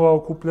je krenula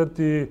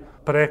okupljati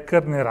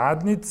prekarne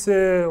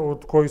radnice,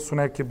 od kojih su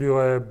neke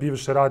bile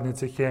bivše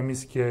radnice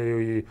hemijske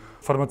ili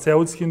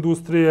farmaceutske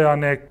industrije, a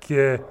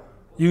neke,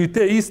 ili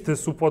te iste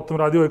su potom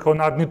radile kao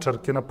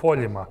nadničarke na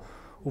poljima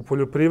u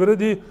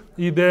poljoprivredi.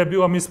 Ideja je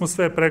bila, mi smo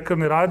sve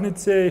prekarne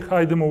radnice i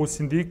hajdemo u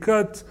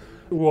sindikat,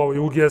 u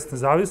UGS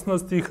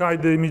nezavisnosti, i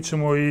hajde mi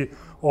ćemo i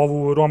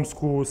ovu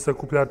romsku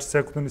sakupljača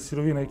sekundarnih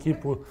sirovina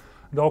ekipu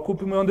da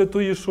okupimo, i onda je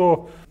to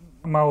išlo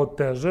malo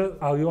teže,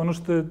 ali ono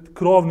što je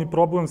krovni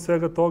problem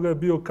svega toga je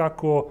bio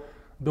kako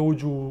da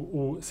uđu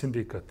u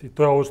sindikat. I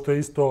to je ovo što je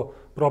isto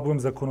problem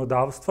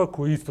zakonodavstva,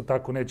 koji isto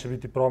tako neće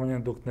biti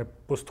promenjen dok ne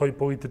postoji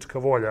politička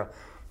volja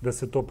da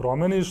se to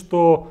promeni,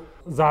 što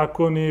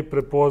zakoni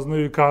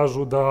prepoznaju i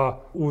kažu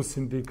da u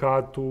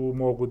sindikatu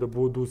mogu da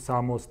budu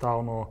samo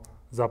stalno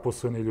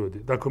zaposleni ljudi.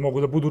 Dakle,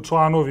 mogu da budu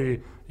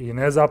članovi i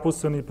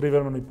nezaposleni,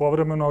 privremeno i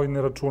povremeno, ali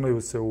ne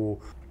računaju se u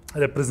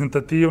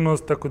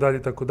reprezentativnost,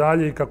 tako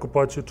dalje, i kako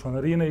plaćaju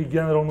članarine, i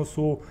generalno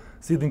su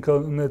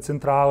sindikalne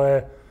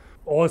centrale,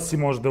 osim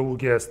možda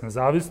UGS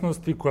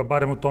nezavisnosti, koja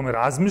barem o tome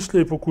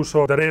razmišlja i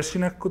pokušava da reši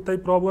nekako taj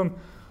problem,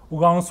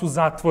 uglavnom su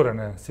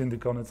zatvorene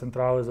sindikalne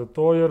centrale za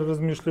to, jer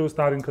razmišljaju u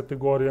starim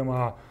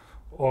kategorijama,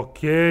 ok,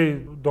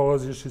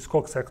 dolaziš iz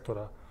kog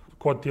sektora,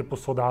 ko ti je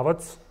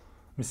poslodavac,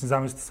 mislim,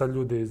 zamislite sad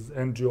ljude iz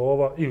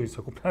NGO-ova ili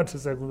sakupljače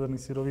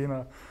sekundarnih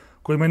sirovina,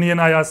 kojima nije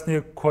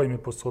najjasnije ko im je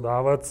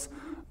poslodavac,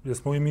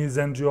 jesmo li mi iz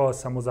NGO-a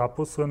samo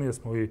zaposleni,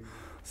 jesmo li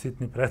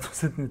sitni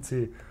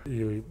preduzetnici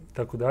ili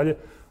tako dalje.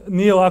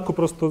 Nije lako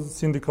prosto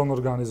sindikalno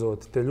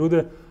organizovati te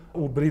ljude.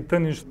 U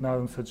Britaniji,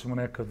 nadam se da ćemo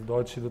nekad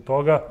doći do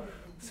toga,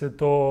 se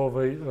to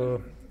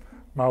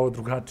malo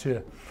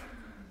drugačije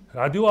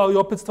radilo, ali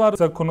opet stvar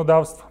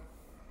zakonodavstva.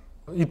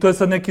 I to je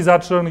sad neki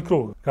začarani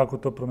krug, kako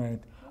to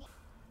promeniti.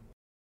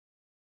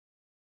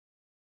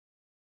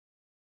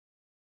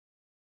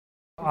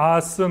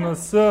 A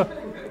SNS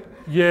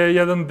je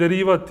jedan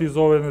derivat iz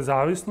ove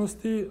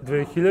nezavisnosti,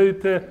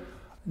 2000-te.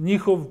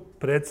 Njihov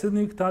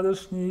predsednik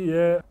tadašnji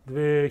je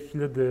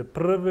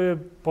 2001.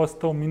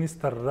 postao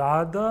ministar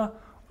rada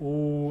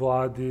u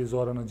vladi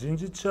Zorana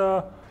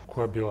Đinđića,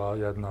 koja je bila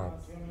jedna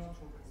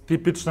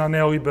tipična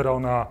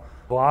neoliberalna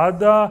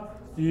vlada,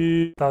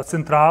 i ta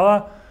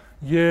centrala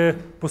je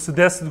posle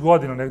 10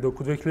 godina, negde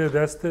oko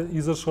 2010.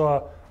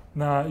 izašla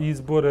na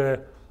izbore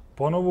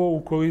ponovo u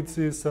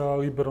koaliciji sa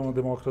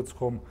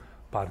liberalno-demokratskom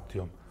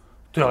partijom.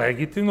 To je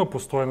legitimno,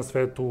 postoje na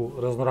svetu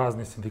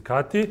raznorazni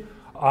sindikati,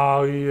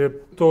 ali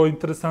je to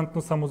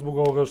interesantno samo zbog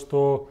ovoga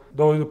što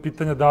dovodi do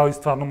pitanja da li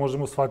stvarno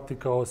možemo shvatiti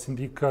kao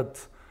sindikat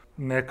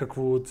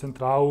nekakvu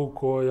centralu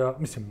koja,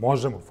 mislim,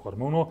 možemo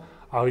formalno,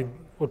 ali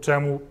o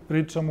čemu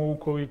pričamo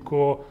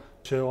ukoliko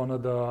će ona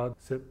da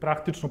se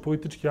praktično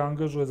politički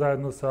angažuje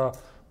zajedno sa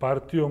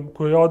partijom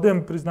koja,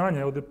 odajem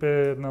priznanje, LDP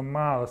je jedna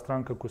mala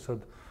stranka koja je sad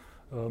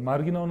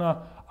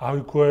marginalna,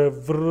 ali koja je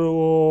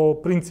vrlo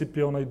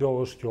principijalna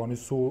ideološki. Oni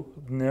su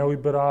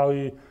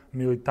neoliberali,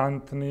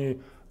 militantni,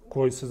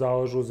 koji se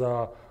zalažu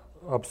za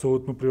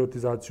apsolutnu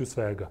privatizaciju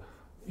svega.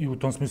 I u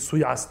tom smislu su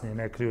jasni,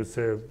 ne kriju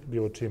se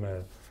bilo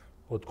čime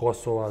od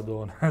Kosova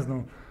do ne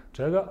znam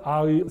čega,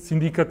 ali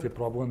sindikat je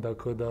problem,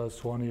 dakle, da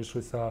su oni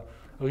išli sa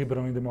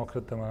liberalnim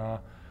demokratama na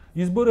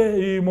izbore,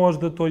 i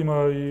možda to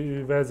ima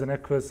i veze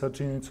nekve sa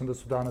činjenicom da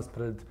su danas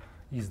pred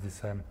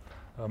izdisajem,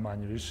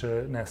 manje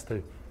više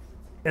nestaju.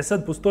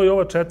 Sad, postoji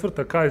ova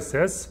četvrta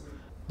KSS.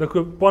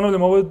 Dakle,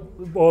 ponavljam,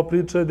 ova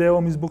priča je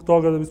delom i zbog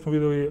toga da bismo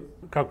videli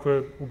kako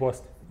je u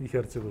Bosni i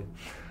Hercegovini.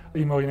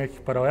 Imali nekih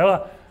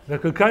paralela.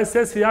 Dakle,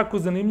 KSS je jako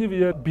zanimljiv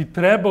jer bi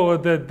trebalo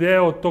da je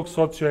deo tog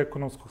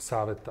socioekonomskog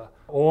saveta.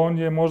 On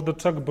je možda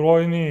čak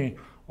brojniji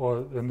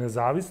od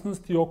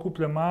nezavisnosti,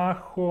 okuplja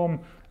mahom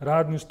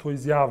radništvo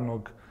iz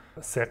javnog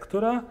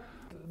sektora,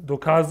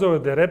 dokazao je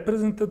da je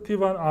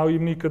reprezentativan, ali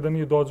im nikada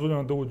nije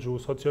dozvoljeno da uđu u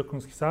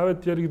socioekonomski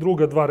savet, jer ih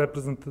druga dva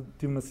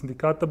reprezentativna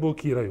sindikata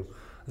blokiraju.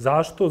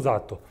 Zašto?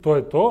 Zato. To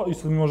je to, i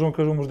sad mi možemo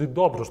kažemo možda i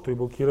dobro što ih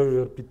blokiraju,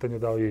 jer pitanje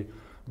da li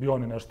bi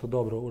oni nešto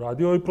dobro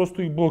uradio, ali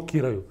prosto ih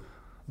blokiraju.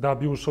 Da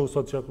bi ušao u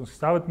socioekonomski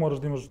savet, moraš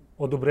da imaš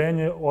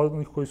odobrenje od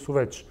onih koji su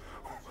već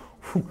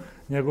u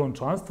njegovom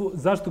članstvu.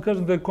 Zašto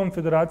kažem da je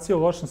konfederacija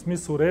u lošem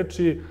smislu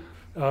reči,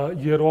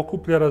 jer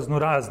okuplja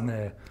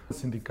raznorazne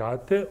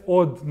sindikate,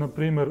 od, na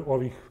primer,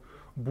 ovih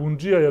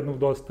bundžija, jednog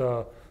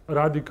dosta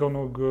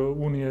radikalnog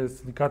unije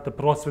sindikata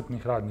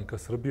prosvetnih radnika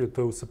Srbije,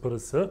 to je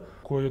USPRS,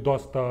 koji je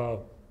dosta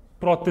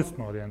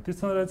protestno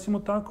orijentisan, recimo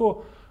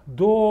tako,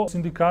 do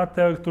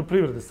sindikata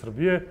elektroprivrede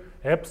Srbije,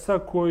 EPS-a,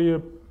 koji je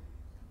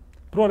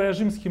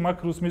prorežimski,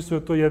 makar u smislu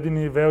je to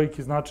jedini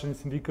veliki značajni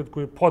sindikat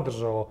koji je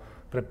podržao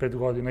pre 5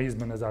 godina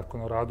izmene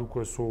zakona o radu,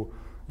 koje su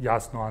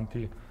jasno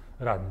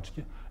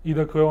antiradničke. I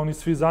dakle, oni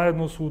svi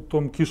zajedno su u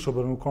tom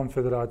kišobranu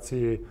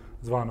konfederaciji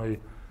zvanoj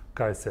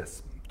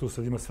KSS. Tu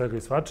sad ima svega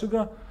i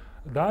svačega.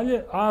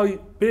 Dalje, ali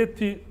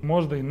peti,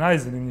 možda i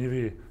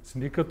najzanimljiviji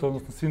sindikat,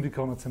 odnosno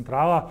sindikalna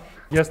centrala,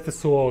 jeste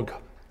SFRJ,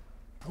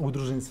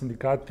 Udruženi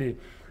sindikati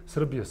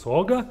Srbije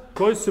SFRJ,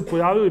 koji su se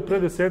pojavili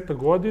pre 10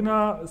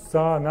 godina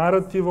sa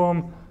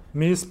narativom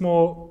mi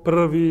smo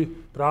prvi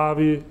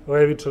pravi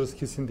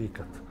levičarski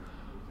sindikat.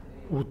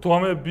 U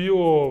tome je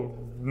bilo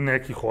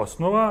nekih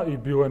osnova i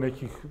bilo je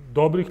nekih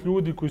dobrih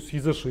ljudi koji su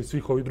izašli iz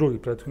svih ovih drugih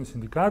prethodnih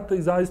sindikata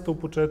i zaista u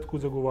početku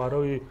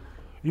zagovarali,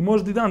 i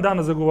možda i dan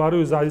danas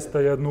zagovaraju zaista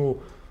jednu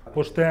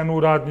poštenu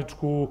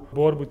radničku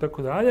borbu i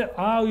tako dalje,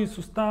 ali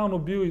su stalno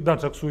bili, da,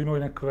 čak su imali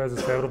neke veze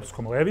sa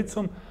evropskom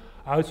levicom,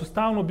 ali su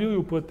stalno bili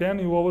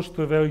upleteni u ovo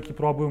što je veliki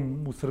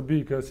problem u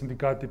Srbiji kada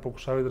sindikati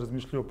pokušavaju da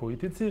razmišljaju o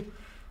politici,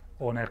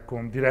 o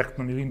nekom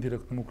direktnom ili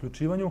indirektnom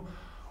uključivanju,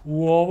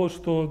 u ovo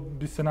što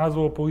bi se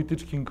nazvalo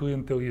političkim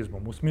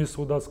klijentelizmom, u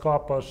smislu da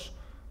sklapaš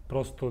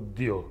prosto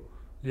deal,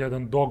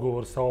 jedan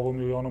dogovor sa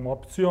ovom ili onom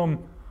opcijom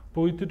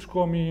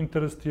političkom i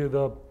interes ti je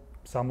da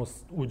samo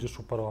uđeš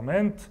u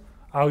parlament,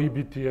 ali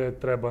biti je,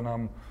 treba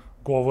nam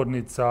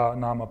govornica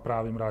nama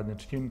pravim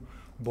radničkim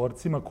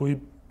borcima, koji,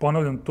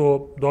 ponavljam,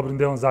 to dobrim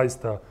delom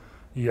zaista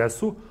i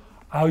jesu,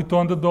 ali to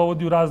onda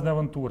dovodi u razne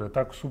avanture.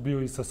 Tako su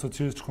bili i sa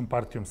Socijalističkom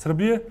partijom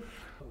Srbije,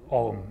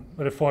 ovom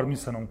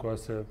reformisanom koja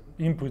se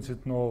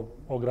implicitno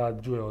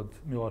ograđuje od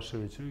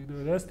Miloševićevih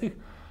 90-ih,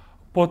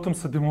 potom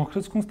sa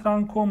Demokratskom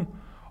strankom,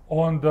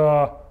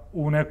 onda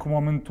u nekom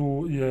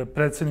momentu je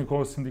predsednik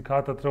ovog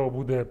sindikata trebao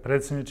bude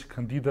predsednički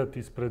kandidat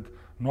ispred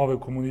nove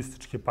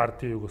komunističke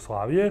partije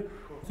Jugoslavije.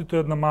 To je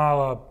jedna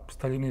mala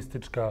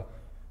staljinistička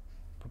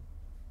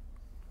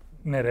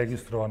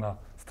neregistrovana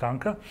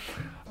stranka.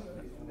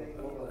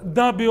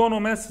 Da bi ono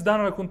mesec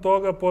dana nakon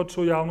toga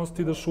počeo u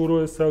javnosti da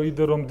šuruje sa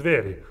liderom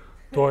Dveri.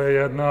 To je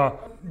jedna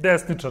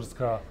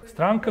desničarska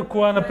stranka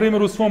koja, na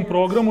primjer, u svom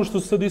programu, što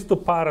su sad isto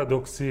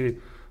paradoksi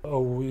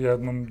u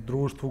jednom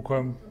društvu u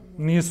kojem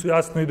nisu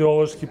jasno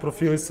ideološki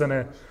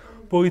profilisane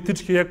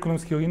političke i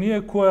ekonomske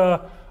linije,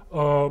 koja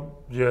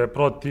je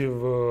protiv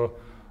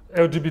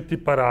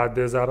LGBT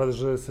parade,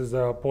 zaraže se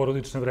za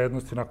porodične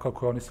vrednosti, onako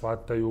kako oni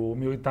shvataju,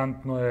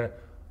 militantno je,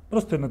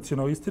 prosto je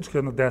nacionalistička,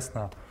 jedna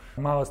desna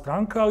mala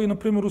stranka, ali, na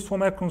primjer, u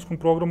svom ekonomskom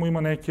programu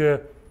ima neke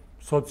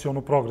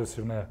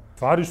socijalno-progresivne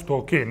stvari, što,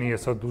 okej, nije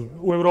sad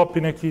u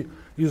Evropi neki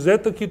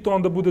izuzetak i to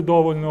onda bude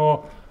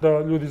dovoljno da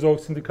ljudi iz ovog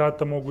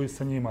sindikata mogu i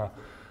sa njima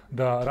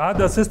da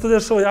rade, a sve se to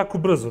dešava jako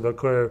brzo,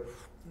 dakle,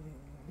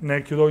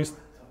 neki od ovih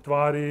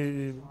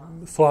stvari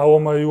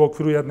slaloma i u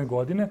okviru jedne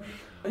godine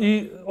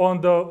i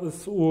onda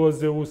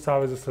ulaze u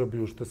Savez za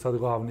Srbiju, što je sad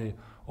glavni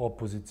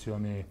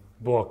opozicioni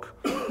blok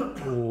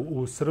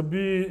u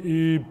Srbiji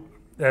i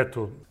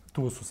eto,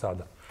 tu su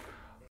sada.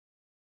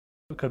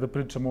 Kada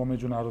pričamo o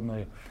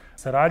međunarodnoj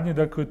saradnji,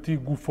 dakle, ti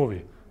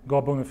gufovi,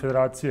 globalne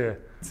federacije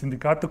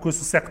sindikata koji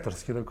su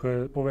sektorski,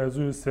 dakle,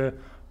 povezuju se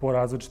po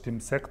različitim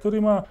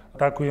sektorima.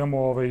 Tako imamo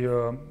ovaj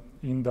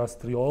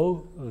Industrial,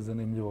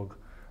 zanimljivog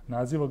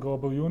naziva,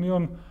 Global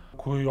Union,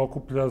 koji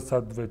okuplja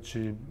sad već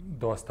i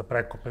dosta,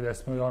 preko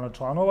 50 miliona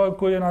članova,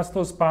 koji je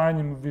nastao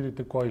spajanjem,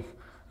 vidite, kojih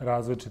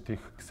različitih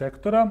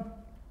sektora.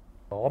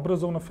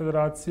 Obrazovna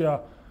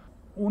federacija.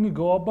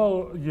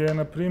 Uniglobal je,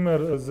 na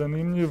primer,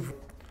 zanimljiv,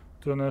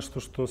 to je nešto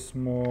što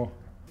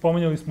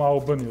pominjali smo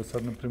Albaniju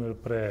sad, na primer,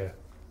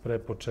 pre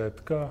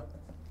početka,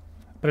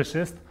 pre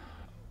 6.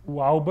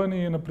 U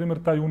Albaniji je, na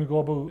primer, taj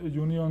Uniglobal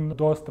Union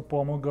dosta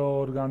pomogao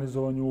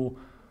organizovanju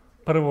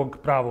prvog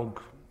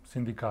pravog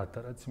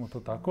sindikata, recimo to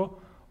tako,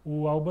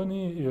 u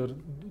Albaniji, jer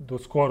do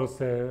skoro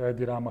se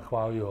Edi Rama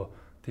hvalio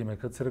time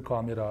kad se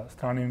reklamira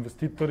stranim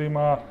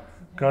investitorima,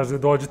 kaže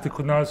dođite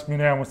kod nas, mi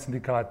nemamo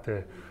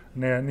sindikate,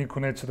 niko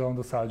neće da vam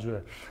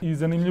dosađuje. I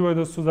zanimljivo je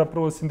da su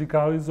zapravo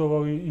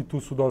sindikalizovali i tu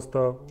su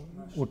dosta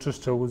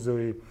učešća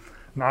uzeli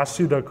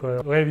naši, dakle,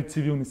 levi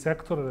civilni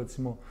sektor,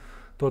 recimo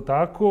to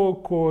tako,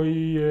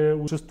 koji je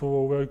učestvovao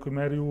u velikoj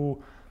meri u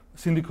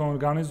sindikalnom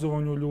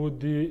organizovanju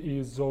ljudi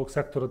iz ovog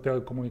sektora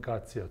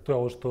telekomunikacija. To je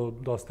ovo što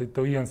dosta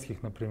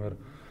italijanskih, na primjer,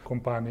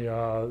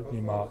 kompanija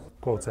ima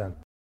call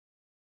center.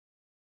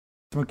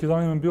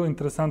 Makedonija je bilo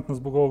interesantno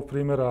zbog ovog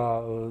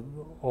primjera,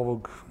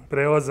 ovog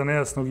prelaza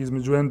nejasnog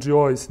između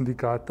NGO i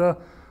sindikata,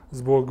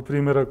 zbog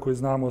primjera koji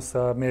znamo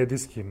sa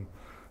medijskim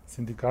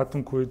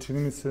sindikatom, koji čini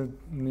mi se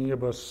nije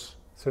baš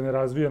se ne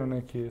razvija na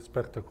neki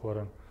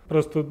spektakularan.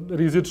 Prosto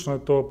rizično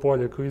je to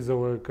polje koje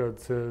izavuje kad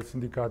se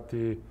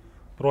sindikati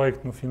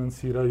projektno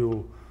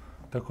finansiraju,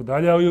 tako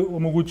dalje, ali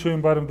omogućuje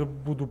im barem da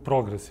budu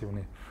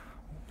progresivni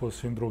po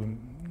svim drugim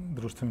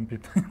društvenim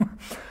pitanjima.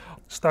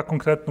 Šta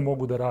konkretno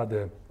mogu da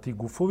rade ti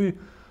gufovi?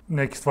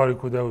 Neke stvari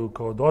koje deluju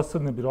kao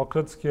dosadne,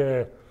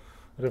 birokratske,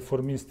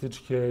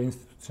 reformističke,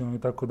 institucionalne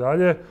i tako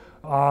dalje,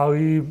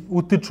 ali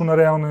utiču na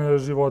realne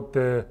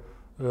živote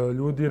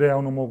ljudi,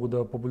 realno mogu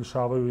da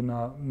poboljšavaju i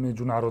na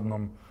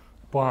međunarodnom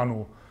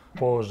planu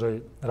položaj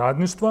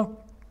radništva.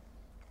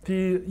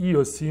 Ti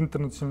IOS,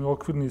 internacionalni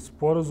okvirni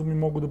sporazumi,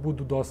 mogu da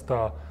budu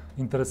dosta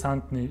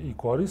interesantni i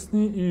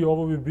korisni i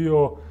ovo bi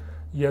bio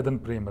jedan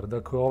primer.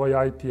 Dakle,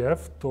 ovaj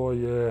ITF, to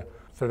je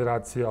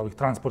federacija ovih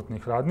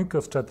transportnih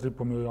radnika s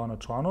 4,5 miliona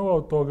članova,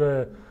 od toga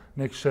je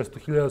nekih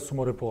 600.000 su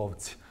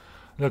moreplovci.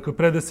 Dakle,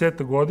 pre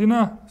 10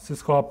 godina se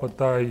sklapa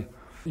taj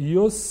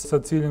IOS sa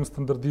ciljem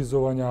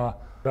standardizovanja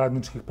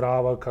radničkih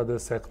prava kada je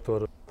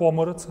sektor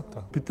pomoraca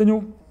u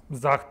pitanju.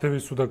 Zahtevi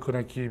su dakle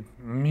neki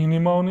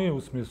minimalni,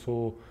 u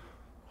smislu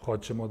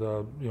hoćemo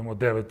da imamo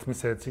 9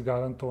 meseci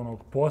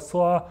garantovanog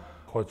posla,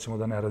 hoćemo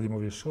da ne radimo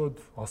više od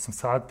 8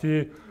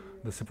 sati,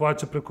 da se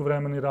plaća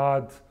prekovremeni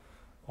rad.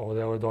 Ovo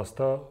delo je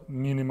dosta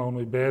minimalno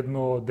i bedno,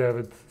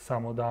 9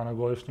 samo dana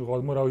godišnjeg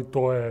odmora, ali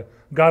to je,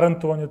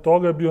 garantovanje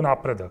toga je bio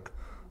napredak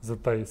za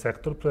taj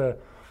sektor pre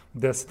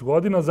 10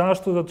 godina.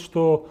 Zašto? Zato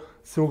što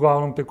se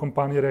uglavnom te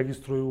kompanije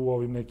registruju u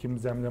ovim nekim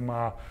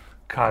zemljama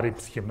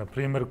karipskim, na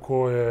primer,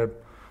 koje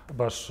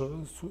baš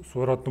su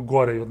vjerojatno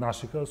gore i od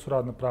naših kada su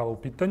radna prava u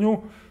pitanju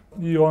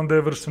i onda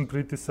je vršen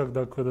pritisak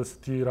dakle, da se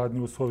ti radni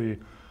uslovi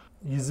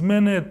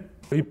izmene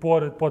i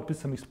pored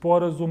potpisanih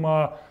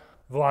sporazuma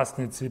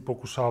vlasnici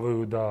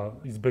pokušavaju da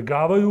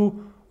izbegavaju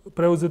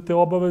preuzete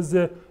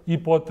obaveze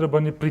i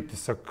potreban je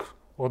pritisak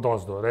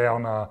odozdo,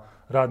 realna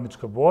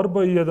radnička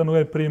borba i jedan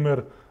je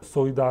primer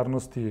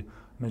solidarnosti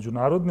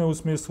međunarodne u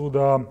smislu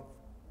da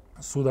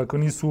su, dakle,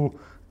 nisu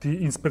ti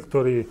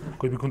inspektori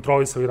koji bi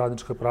kontrolisali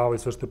radnička prava i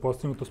sve što je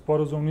postignuto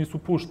sporazumom nisu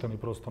pušteni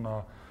prosto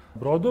na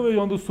brodove i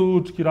onda su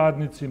lučki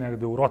radnici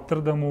negde u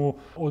Rotterdamu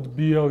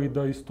odbijali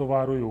da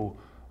istovaruju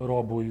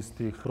robu iz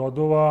tih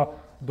rodova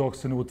dok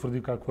se ne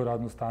utvrdi kakvo je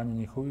radno stanje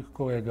njihovih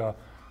kolega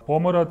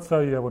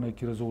pomoraca i evo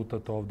neki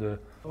rezultat ovde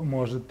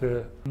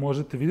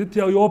možete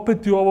vidjeti, ali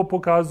opet i ovo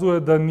pokazuje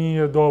da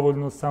nije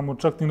dovoljno samo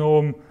čak ni na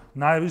ovom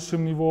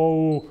najvišem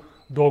nivou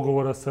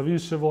dogovora sa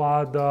više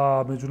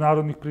vlada,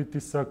 međunarodnih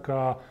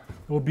pritisaka,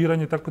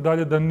 lobiranje i tako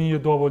dalje, da nije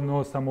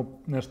dovoljno samo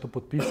nešto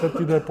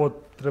potpisati, da je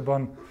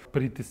potreban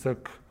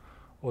pritisak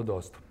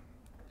odozdo.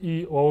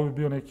 I ovo bi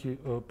bio neki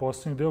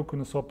poslednji deo koji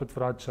nas opet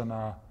vraća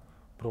na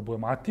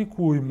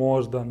problematiku i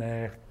možda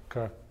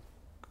nekakva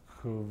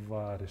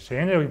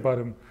rešenja ili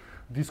barem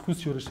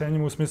diskusiju o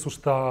rešenjima u smislu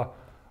šta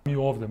mi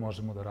ovde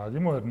možemo da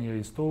radimo, jer nije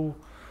isto u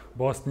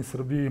Bosni,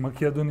 Srbiji,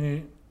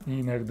 Makedoniji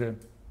i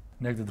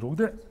negde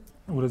drugde,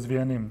 u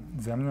razvijenim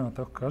zemljama,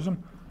 tako kažem.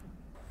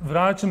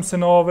 Vraćam se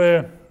na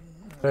ove,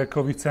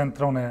 rekao bih,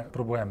 centralne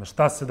probleme.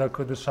 Šta se,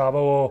 dakle,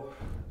 dešavalo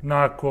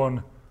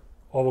nakon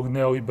ovog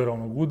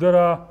neoliberalnog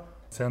udara,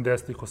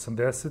 70-ih,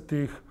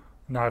 80-ih,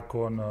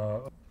 nakon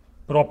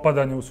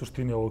propadanja u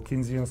suštini ovog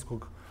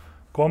kinzijanskog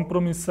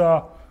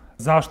kompromisa,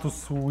 zašto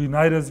su i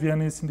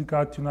najrazvijeniji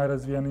sindikati u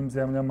najrazvijenijim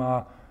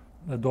zemljama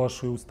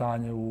došli u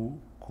stanje u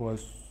koje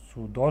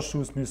su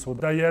došli u smislu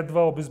da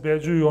jedva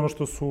obezbeđuju ono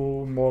što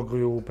su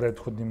mogli u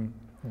prethodnim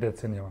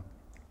decenijama.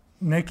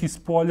 Neki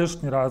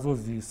spoljašnji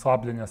razlozi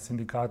slabljenja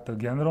sindikata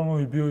generalno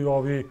i bili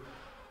ovi,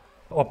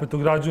 opet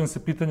ograđujem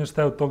se pitanje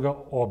šta je od toga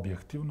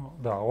objektivno.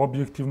 Da,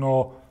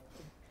 objektivno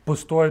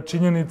postoje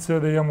činjenice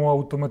da imamo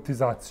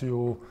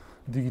automatizaciju,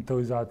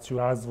 digitalizaciju,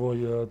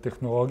 razvoj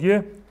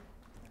tehnologije,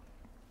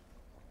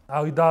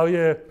 ali da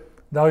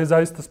li je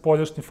zaista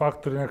spoljašnji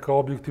faktor i neka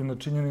objektivna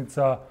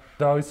činjenica,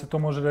 da li se to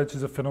može reći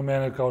za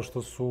fenomene kao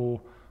što su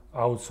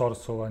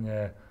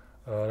outsourcovanje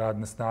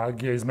radne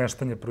snage,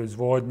 izmeštanje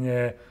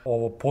proizvodnje,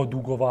 ovo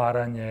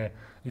podugovaranje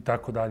i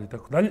tako dalje,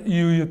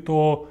 ili je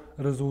to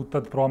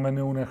rezultat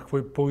promene u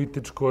nekakvoj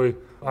političkoj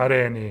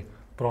areni,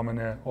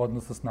 promene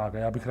odnosa snaga.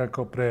 Ja bih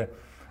rekao pre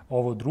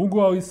ovo drugo,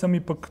 ali sam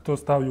ipak to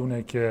stavio u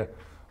neke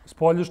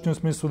spoljašnje u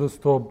smislu da su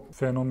to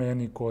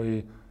fenomeni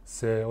koji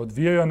se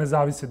odvijaju, a ne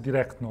zavise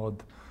direktno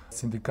od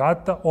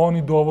sindikata.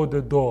 Oni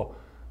dovode do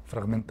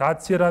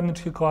fragmentacije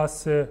radničke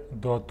klase,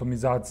 do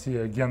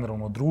atomizacije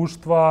generalno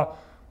društva,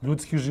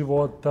 ljudskih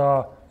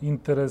života,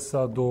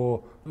 interesa, do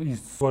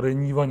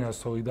iskorenjivanja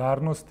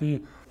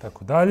solidarnosti,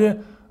 tako dalje,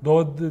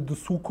 dovode do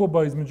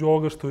sukoba između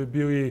ovoga što bi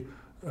bili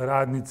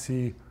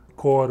radnici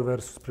core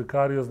versus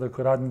precarious,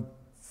 dakle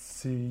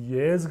radnici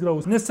jezgra,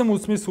 ne samo u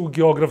smislu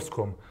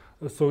geografskom,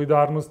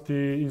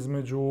 solidarnosti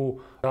između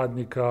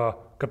radnika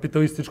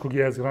kapitalističkog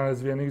jezgra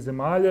razvijenih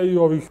zemalja i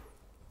ovih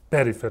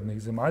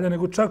perifernih zemalja,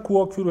 nego čak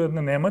u okviru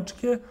jedne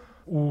Nemačke,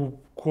 u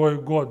kojoj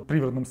god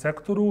privrednom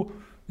sektoru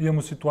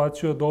imamo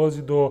situaciju da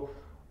dolazi do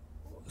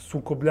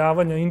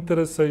sukobljavanja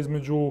interesa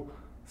između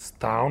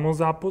stalno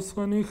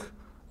zaposlenih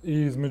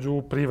i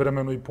između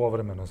privremeno i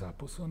povremeno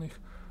zaposlenih.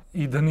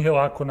 I da nije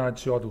lako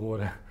naći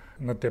odgovore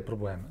na te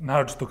probleme.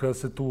 Naročito kada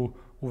se tu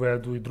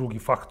uvedu i drugi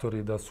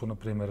faktori, da su, na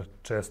primjer,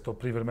 često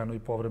privremeno i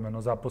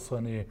povremeno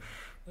zaposleni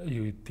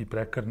ili ti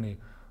prekarni,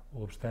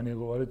 uopštenije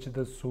govoreći,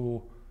 da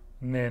su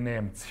ne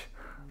Nemci,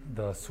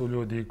 da su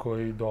ljudi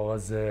koji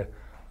dolaze,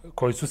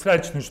 koji su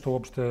srećni što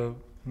uopšte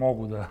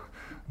mogu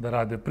da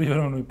rade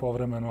privremeno i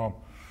povremeno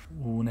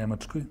u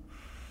Nemačkoj.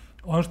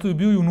 Ono što je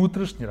bili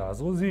unutrašnji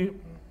razlozi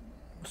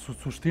su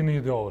suštini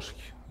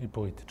ideološki i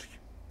politički.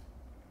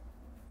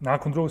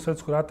 Nakon Drugog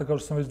svjetskog rata, kao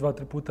što sam već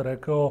 2-3 puta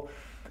rekao,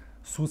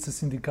 su se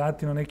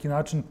sindikati na neki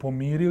način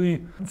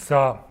pomirili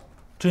sa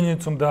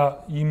činjenicom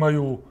da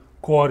imaju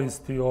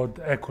koristi od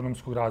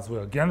ekonomskog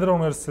razvoja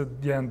generalno, jer se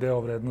jedan deo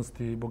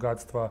vrednosti i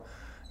bogatstva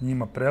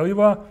njima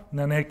preliva,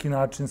 na neki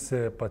način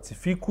se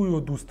pacifikuju,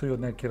 odustaju od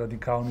neke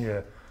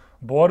radikalnije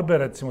borbe,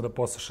 recimo da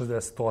posle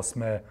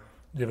 68.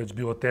 je već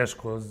bilo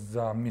teško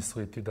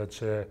zamisliti da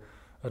će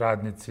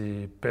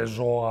radnici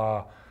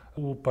Peugeota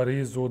u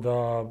Parizu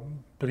da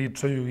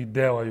pričaju i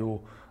delaju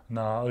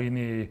na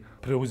liniji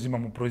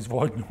preuzimamo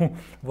proizvodnju,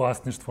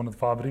 vlasništvo nad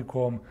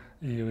fabrikom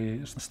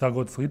ili šta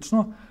god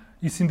slično.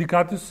 I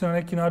sindikati su se na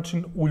neki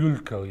način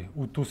uljuljkali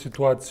u tu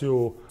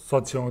situaciju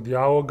socijalnog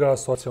dijaloga,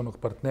 socijalnog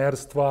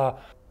partnerstva.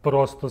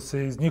 Prosto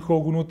se iz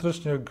njihovog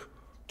unutrašnjeg,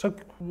 čak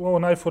ovo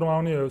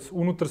najformalnije,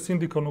 unutar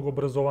sindikalnog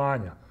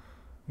obrazovanja,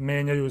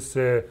 menjaju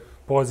se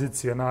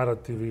pozicije,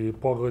 narativi,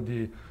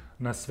 pogledi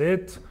na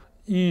svet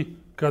i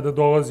kada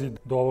dolazi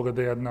do ovoga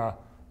da jedna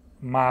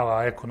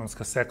mala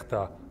ekonomska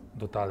sekta,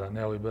 do tada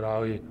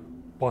neoliberali,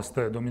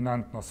 postaje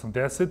dominantna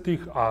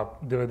 80-ih, a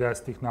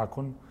 90-ih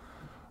nakon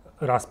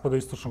raspada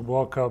istočnog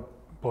bloka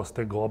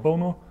postaje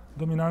globalno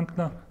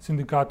dominantna,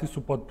 sindikati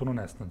su potpuno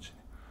nesnađeni.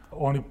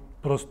 Oni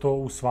prosto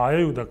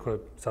usvajaju, dakle,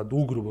 sad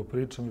ugrubo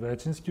pričam i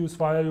većinski,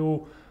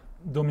 usvajaju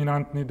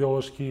dominantni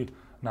ideološki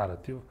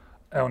narativ.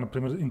 Evo, na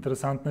primjer,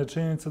 interesantna je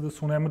činjenica da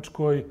su u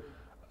Nemačkoj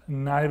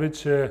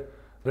najveće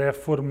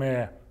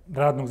reforme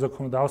radnog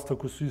zakonodavstva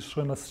koje su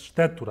išle na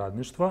štetu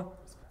radništva,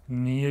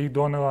 nije ih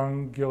donela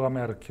Angela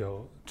Merkel,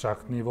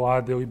 čak ni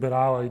vlade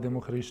liberala i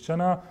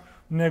demohrišćana,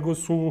 nego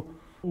su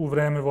u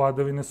vreme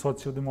vladavine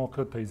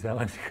socijaldemokrata i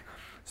zelenih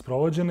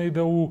sprovođene i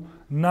da u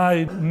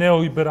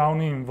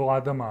najneoliberalnijim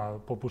vladama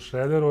poput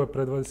Šrederove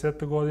pre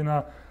 20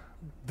 godina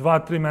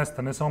 2-3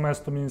 mesta, ne samo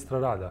mesto ministra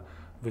rada,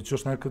 već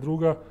još neka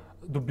druga,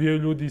 dobijaju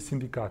ljudi iz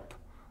sindikata.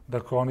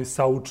 Dakle, oni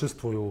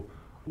saučestvuju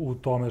u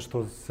tome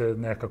što se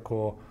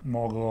nekako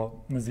moglo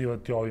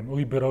nazivati ovim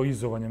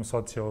liberalizovanjem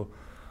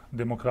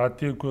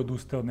socijaldemokratije koja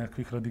odustaje od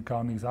nekakvih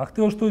radikalnih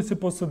zahteva, što je se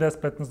posle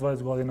 10, 15,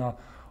 20 godina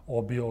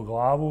obio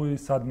glavu i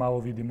sad malo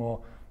vidimo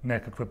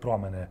nekakve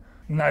promene.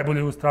 Najbolja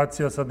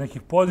ilustracija sad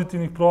nekih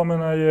pozitivnih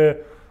promena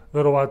je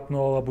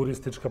verovatno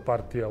laboristička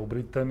partija u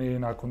Britaniji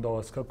nakon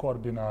dolaska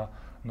Corbina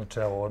na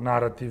čelo.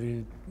 Narativ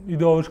i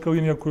ideološka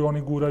linija koju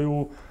oni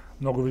guraju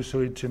mnogo više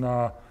liči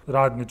na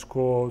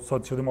radničko,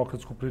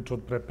 socijaldemokratsku priču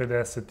od pre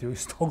 50 ili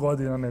 100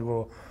 godina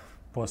nego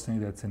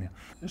poslednjih decenija.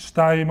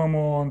 Šta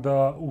imamo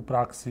onda u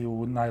praksi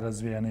u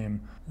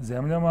najrazvijenijim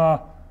zemljama?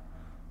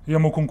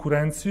 Imamo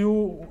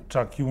konkurenciju,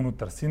 čak i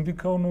unutar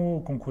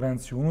sindikalnu,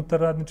 konkurenciju unutar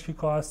radničke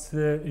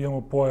klase,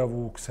 imamo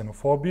pojavu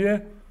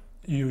ksenofobije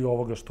i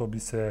ovoga što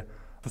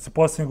se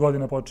poslednjih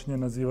godina počinje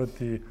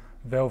nazivati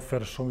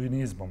welfare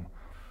šovinizmom.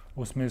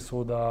 U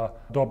smislu da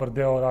dobar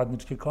deo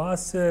radničke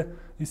klase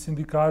i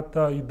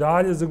sindikata i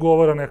dalje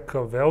zagovara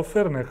nekakav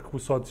welfare, nekakvu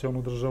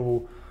socijalnu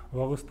državu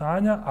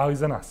blagostanja, ali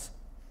za nas.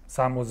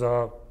 Samo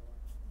za,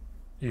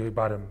 ili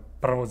barem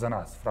prvo za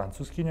nas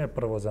Francuskinje,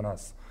 prvo za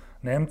nas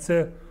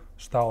Nemce,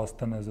 šta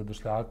ostane za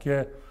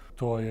došljake,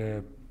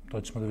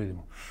 to ćemo da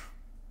vidimo.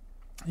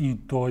 I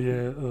to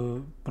je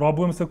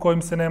problem sa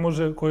kojim se ne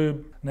može, koji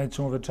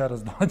nećemo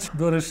večeras doći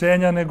do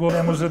rešenja, nego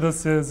ne može da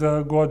se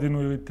za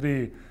godinu ili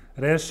 3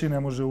 reši, ne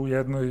može u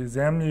jednoj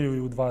zemlji ili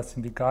u 2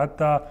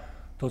 sindikata,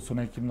 to su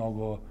neki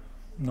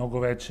mnogo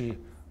veći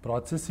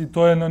procesi.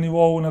 To je na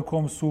nivou na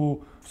kom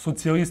su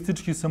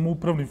socijalistički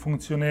samoupravni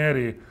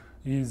funkcioneri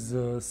iz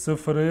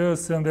SFRJ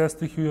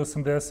 70-ih i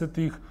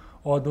 80-ih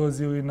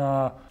odlazili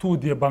na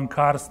studije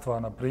bankarstva,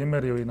 na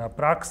primjer, ili na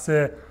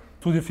prakse,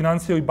 studije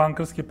financija i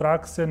bankarske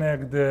prakse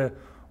negde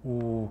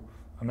u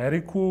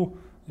Ameriku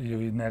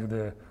ili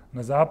negde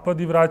na zapad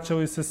i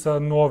vraćali se sa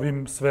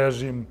novim,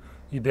 svežim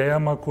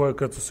idejama koje,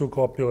 kad su se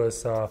uklopile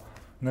sa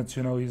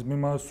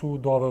nacionalizmima, su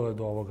dovele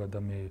do ovoga da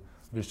mi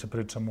više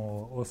pričamo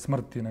o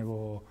smrti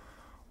nego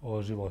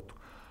o životu.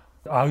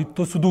 Ali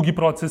to su dugi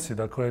procesi,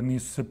 dakle,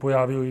 nisu se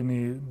pojavili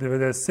ni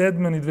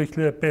 97. ni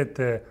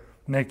 2005.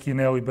 neki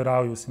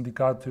neoliberali u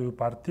sindikatu i u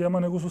partijama,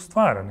 nego su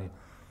stvarani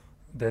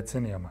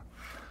decenijama.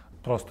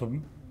 Prosto,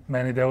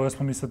 meni deluje da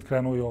smo mi sad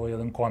krenuli ovo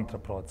jedan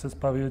kontraproces,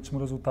 pa vidjet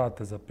ćemo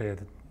rezultate za 5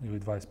 ili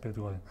 25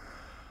 godina.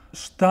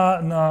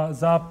 Šta na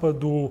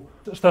zapadu,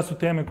 šta su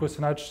teme koje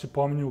se najčešće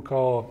pominju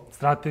kao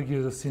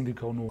strategije za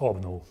sindikalnu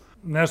obnovu?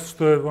 nešto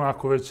što je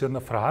onako već jedna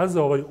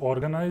fraza, ovaj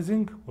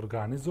organizing,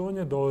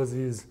 organizovanje, dolazi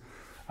iz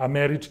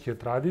američke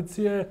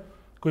tradicije,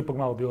 koja je ipak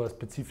malo bila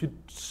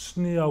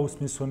specifičnija, u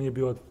smislu nije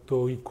bila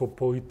toliko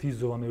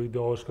politizovana ili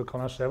ideološka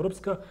kao naša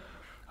evropska,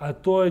 a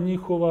to je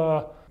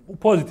njihova, u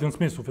pozitivnom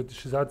smislu,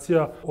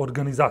 fetišizacija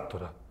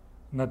organizatora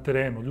na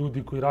terenu,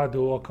 ljudi koji rade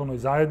u lokalnoj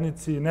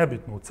zajednici,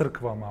 nebitno u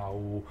crkvama,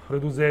 u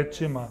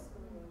preduzećima.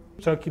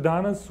 Čak i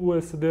danas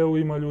u SAD-u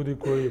ima ljudi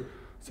koji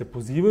se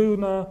pozivaju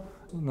na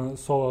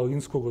Sola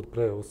Linskog od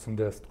pre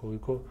 80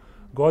 koliko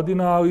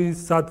godina, ali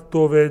sad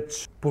to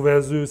već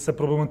povezuju sa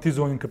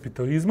problematizovanjem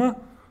kapitalizma,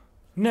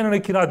 ne na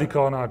neki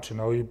radikalan način,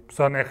 ali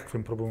sa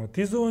nekakvim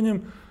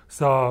problematizovanjem,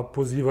 sa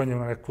pozivanjem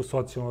na neko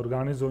socijalno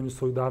organizovanje,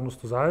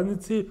 solidarnost u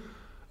zajednici,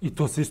 i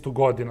to se isto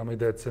godinama i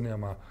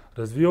decenijama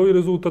razvijao i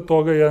rezultat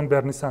toga je jedan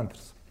Bernie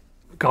Sanders.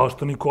 Kao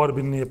što ni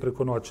Corbyn nije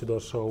preko noći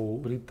došao u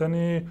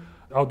Britaniji,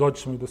 a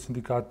doći ćemo i do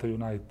sindikata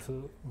Unite,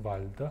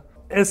 valjda.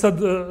 Sad,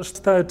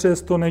 šta je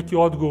često neki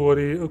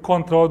odgovori,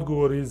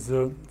 kontraodgovor iz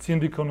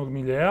sindikalnog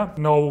miljeja?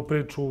 Na ovu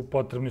priču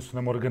potrebni su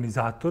nam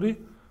organizatori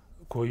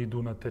koji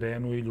idu na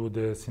terenu i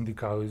ljude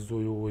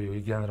sindikalizuju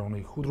ili generalno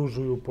ih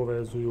udružuju,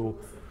 povezuju.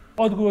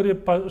 Odgovor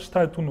je pa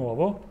šta je tu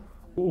novo?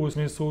 U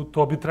smislu,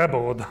 to bi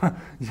trebalo da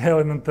je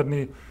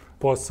elementarni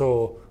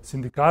posao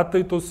sindikata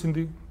i to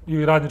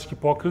i radnički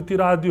pokreti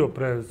radio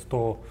pre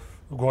 100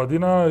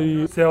 godina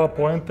i cijela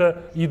poenta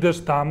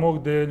ideš tamo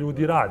gde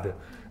ljudi rade.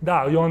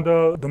 Da, i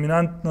onda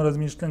dominantno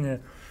razmišljanje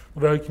u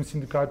velikim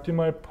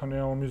sindikatima je pa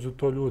nemamo mi za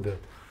to ljude,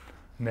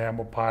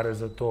 nemamo pare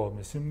za to.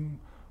 Mislim,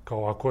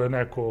 kao ako je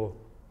neko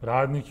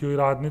radnik ili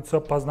radnica,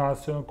 pa zna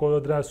se na koju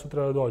adresu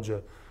treba da dođe.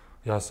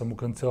 Ja sam u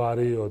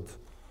kancelariji od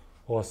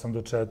 8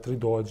 do 4,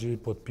 dođi,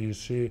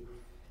 potpiši,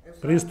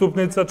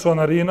 pristupnica,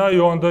 članarina i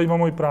onda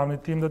imamo i pravni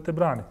tim da te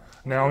brani.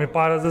 Nemamo mi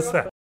para za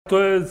sve. To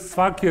je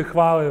svake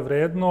hvale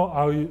vredno,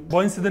 ali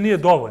bojim se da nije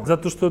dovoljno,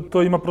 zato što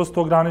to ima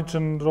prosto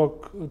ograničen rok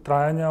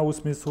trajanja u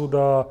smislu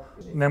da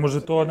ne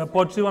može to ne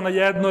počiva na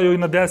jedno ili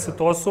na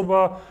 10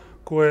 osoba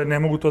koje ne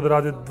mogu to da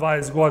rade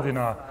 20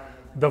 godina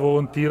da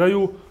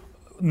volontiraju.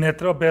 Ne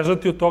treba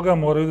bežati od toga,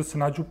 moraju da se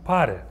nađu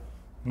pare,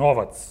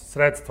 novac,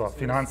 sredstva,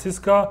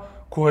 finansijska,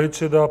 koje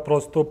će da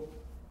prosto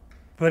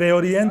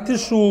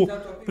preorijentišu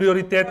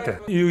prioritete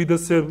ili da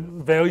se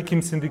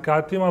velikim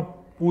sindikatima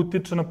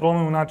utiče na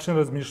promenu načina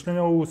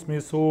razmišljanja u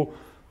smislu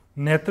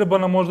ne treba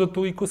nam možda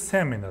toliko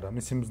seminara.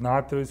 Mislim,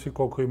 znate li svi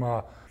koliko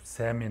ima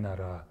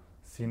seminara,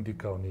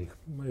 sindikalnih,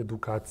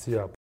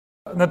 edukacija.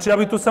 Znači, ja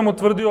bih tu samo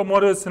tvrdio,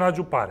 moraju da se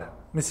nađu pare.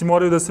 Mislim,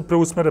 moraju da se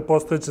preusmere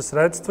postojeće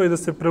sredstva i da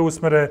se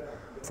preusmere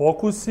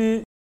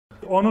fokusi.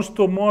 Ono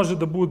što može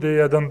da bude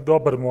jedan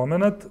dobar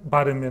moment,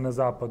 barem je na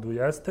zapadu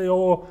jeste, je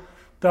ovo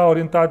ta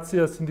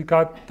orijentacija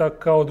sindikata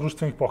kao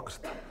društvenih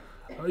pokreta.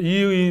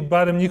 Ili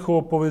barem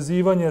njihovo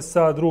povezivanje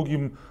sa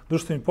drugim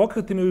društvenim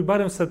pokretima ili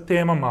barem sa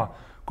temama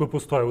koje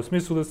postoje. U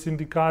smislu da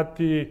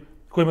sindikati,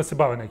 kojima se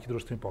bave neki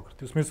društveni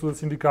pokreti, u smislu da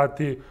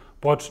sindikati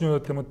počinju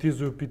da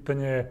tematizuju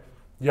pitanje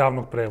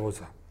javnog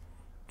prevoza,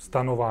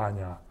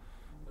 stanovanja,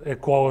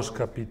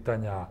 ekološka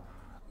pitanja,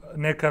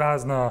 neka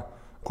razna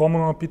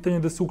komunalna pitanja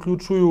da se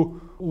uključuju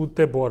u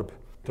te borbe.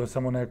 To je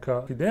samo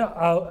neka ideja,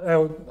 ali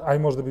evo, aj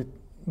možda bi,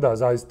 da,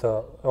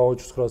 zaista, ovo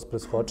ću skroz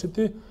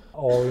preskočiti,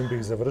 ovim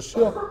bih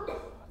završio.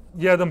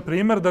 Jedan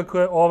primer,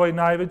 dakle, ovaj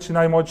najveći,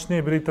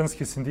 najmoćniji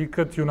britanski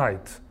sindikat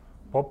Unite,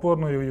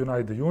 popularno ili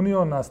Unite the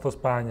Union, nastao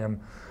spajanjem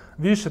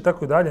više,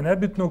 tako dalje,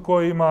 nebitno,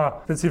 koji ima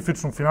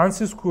specifičnu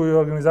finansijsku i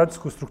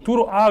organizacijsku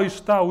strukturu, ali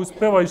šta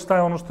uspeva i šta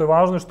je ono što je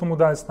važno i što mu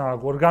daje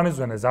snagu.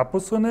 Organizuje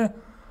nezaposlene,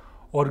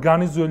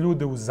 organizuje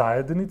ljude u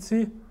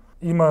zajednici,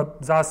 ima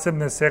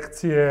zasebne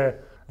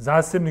sekcije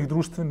zasebnih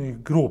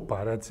društvenih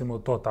grupa, recimo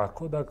to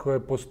tako. Dakle,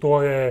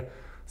 postoje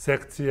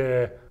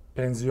sekcije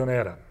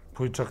penzionera,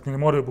 koji čak ni ne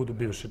moraju budu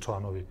bivši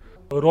članovi.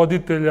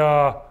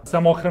 Roditelja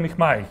samohranih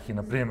majki,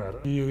 na primer,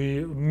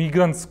 ili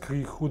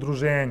migrantskih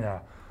udruženja,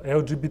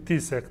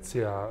 LGBT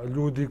sekcija,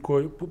 ljudi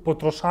koji,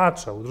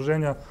 potrošača,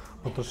 udruženja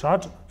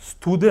potrošača,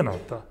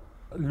 studenata,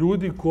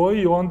 ljudi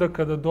koji onda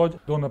kada dođe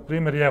do, na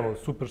primer, evo,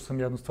 super sam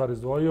jednu stvar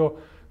izdvojio,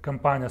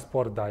 kampanja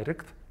Sport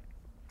Direct,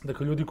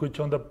 dakle, ljudi koji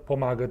će onda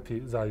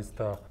pomagati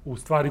zaista u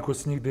stvari koje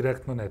se njih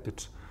direktno ne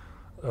tiče.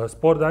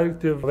 Sport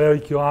Direct je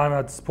veliki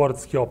lanac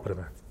sportske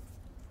opreme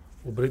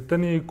u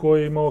Britaniji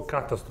koji je imao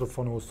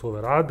katastrofalne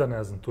uslove rada,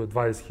 ne znam, tu je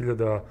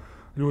 20.000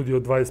 ljudi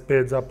od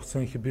 25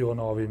 zaposlenih je bilo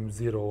na ovim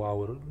zero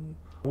hour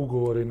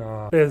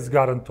ugovorima bez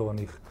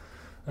garantovanih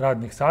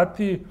radnih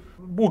sati.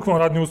 Bukvalno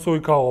radni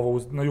uslovi kao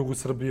ovo na jugu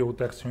Srbije u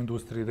tekstilnoj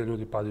industriji gde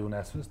ljudi padaju u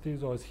nesvesti,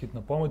 zove se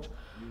hitna pomoć.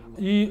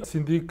 I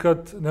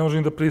sindikat ne može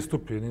ni da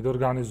pristupi, ni da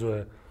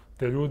organizuje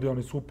te ljude,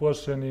 oni su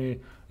uplašeni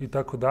i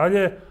tako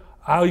dalje,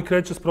 ali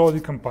kreće sprovodi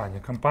kampanje.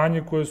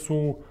 Kampanje koje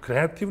su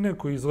kreativne,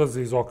 koje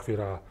izlaze iz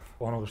okvira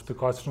onoga što je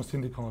klasično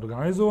sindikalno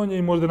organizovanje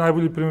i možda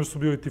najbolji primjer su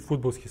bili ti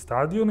fudbalski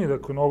stadioni,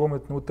 dakle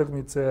nogometne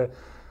utakmice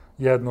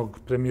jednog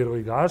premijerova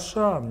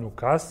igraša,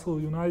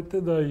 Newcastle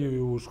Uniteda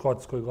ili u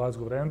Škotskoj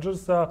Glasgow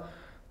Rangersa,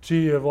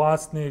 čiji je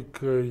vlasnik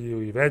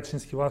ili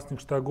većinski vlasnik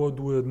šta god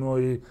ujedno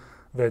i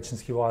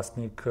većinski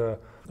vlasnik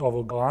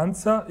ovog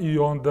lanca i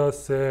onda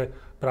se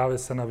prave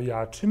sa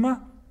navijačima.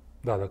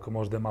 Da, dakle,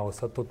 možda je malo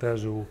sad to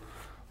teže u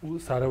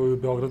Sarajevu i u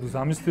Beogradu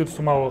zamisliti, jer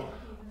su malo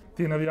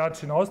ti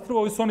navijači na ostrvu,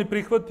 ali su oni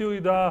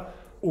prihvatili da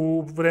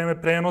u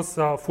vreme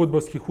prenosa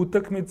fudbalskih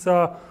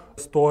utakmica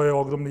stoje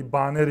ogromni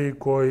baneri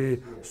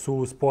koji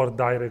su sport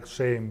direct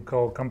shame,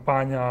 kao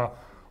kampanja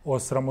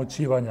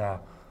osramoćivanja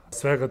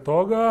svega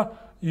toga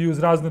i uz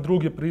razne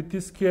druge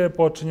pritiske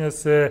počinje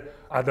se,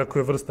 a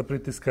dakle vrsta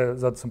pritiska,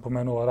 zato sam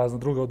pomenula razna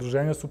druga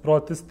udruženja, su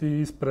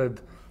protesti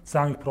ispred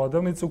samih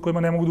prodavnica u kojima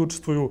ne mogu da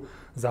učestvuju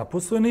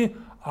zaposleni,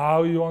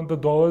 ali onda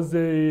dolaze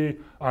i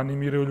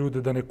animiraju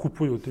ljude da ne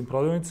kupuju u tim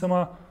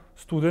prodavnicama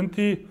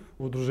studenti,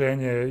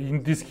 udruženje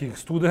indijskih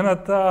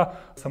studenta,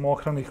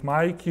 samohranih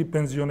majki,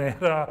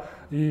 penzionera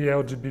i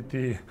LGBT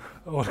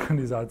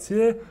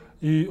organizacije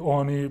i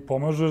oni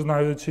pomažu jer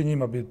znaju da će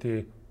njima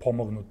biti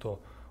pomognuto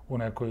u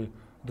nekoj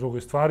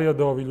drugoj stvari, a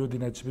da ovi ljudi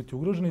neće biti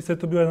ugroženi. I sve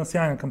to bila jedna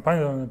sjajna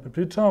kampanja, da vam ne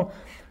prepričavam,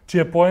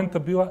 čija je poenta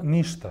bila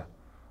ništa.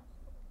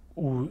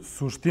 U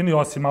suštini,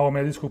 osim malo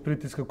medijskog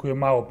pritiska koji je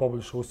malo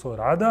poboljšao uslove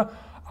rada,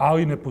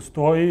 ali ne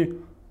postoji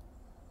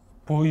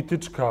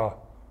politička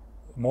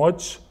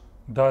moć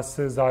da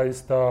se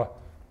zaista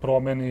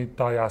promeni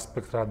taj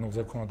aspekt radnog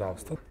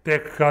zakonodavstva.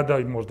 Tek kada,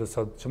 i možda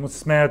sad ćemo se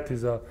smejati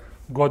za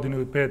godinu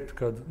ili 5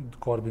 kad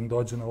Korbin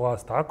dođe na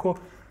vlast tako,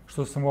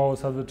 što sam ovo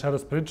sad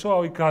večeras pričao,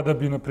 ali kada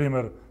bi, na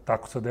primer,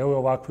 tako sad deluje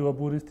ovakvi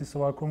laburisti sa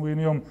ovakvom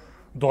linijom,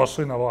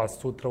 došli na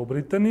vlast sutra u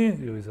Britaniji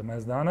ili za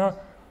mesec dana,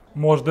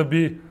 možda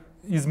bi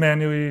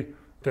izmenili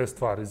te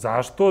stvari.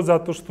 Zašto?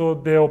 Zato što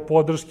deo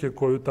podrške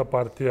koju ta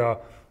partija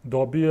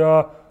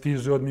dobija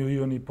tiže od 1,5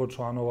 miliona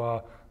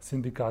članova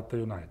Sindikata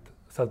United.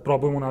 Sad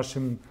problem u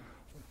našim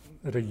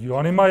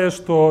regionima je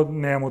što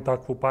nemamo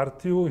takvu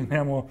partiju i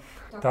nemamo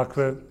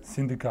takve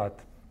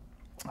sindikate.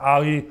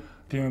 Ali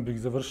time bih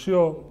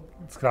završio,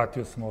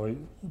 skratio sam ovaj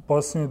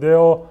poslednji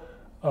deo,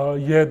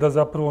 je da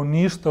zapravo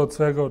ništa od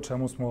svega o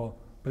čemu smo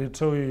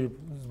pričali,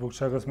 zbog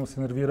čega smo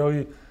se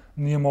nervirali,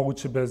 nije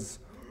moguće bez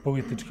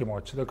političke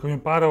moći. Dakle, mi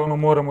paralelno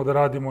moramo da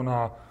radimo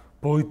na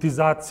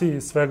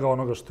politizaciji svega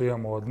onoga što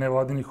imamo, od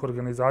nevladinih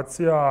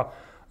organizacija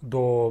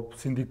do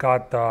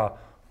sindikata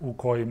u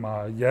kojima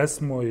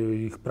jesmo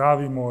ili ih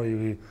pravimo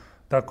ili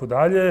tako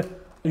dalje,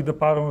 i da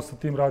paralelno sa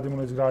tim radimo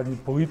na izgradnji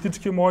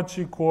političke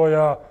moći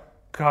koja,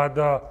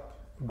 kada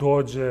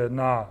dođe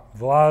na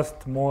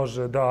vlast,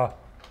 može da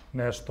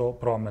nešto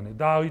promeni.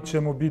 Da li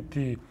ćemo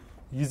biti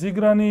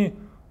izigrani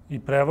i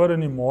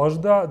prevareni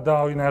možda,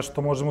 da li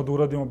nešto možemo da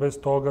uradimo bez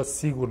toga,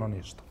 sigurno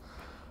ništa.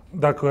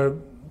 Dakle,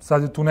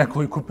 sad je tu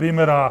nekoliko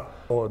primjera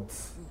od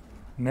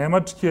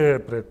Nemačke,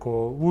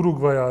 preko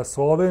Urugvaja,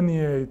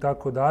 Slovenije i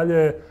tako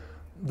dalje,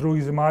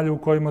 drugih zemalja u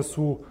kojima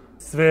su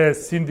sve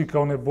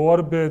sindikalne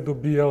borbe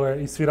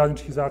dobijale i svi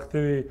radnički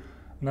zahtevi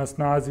na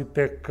snazi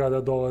tek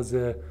kada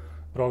dolaze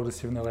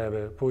progresivne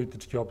leve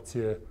političke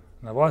opcije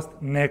na vlast.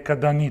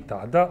 Nekada ni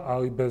tada,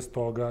 ali bez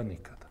toga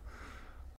nikad.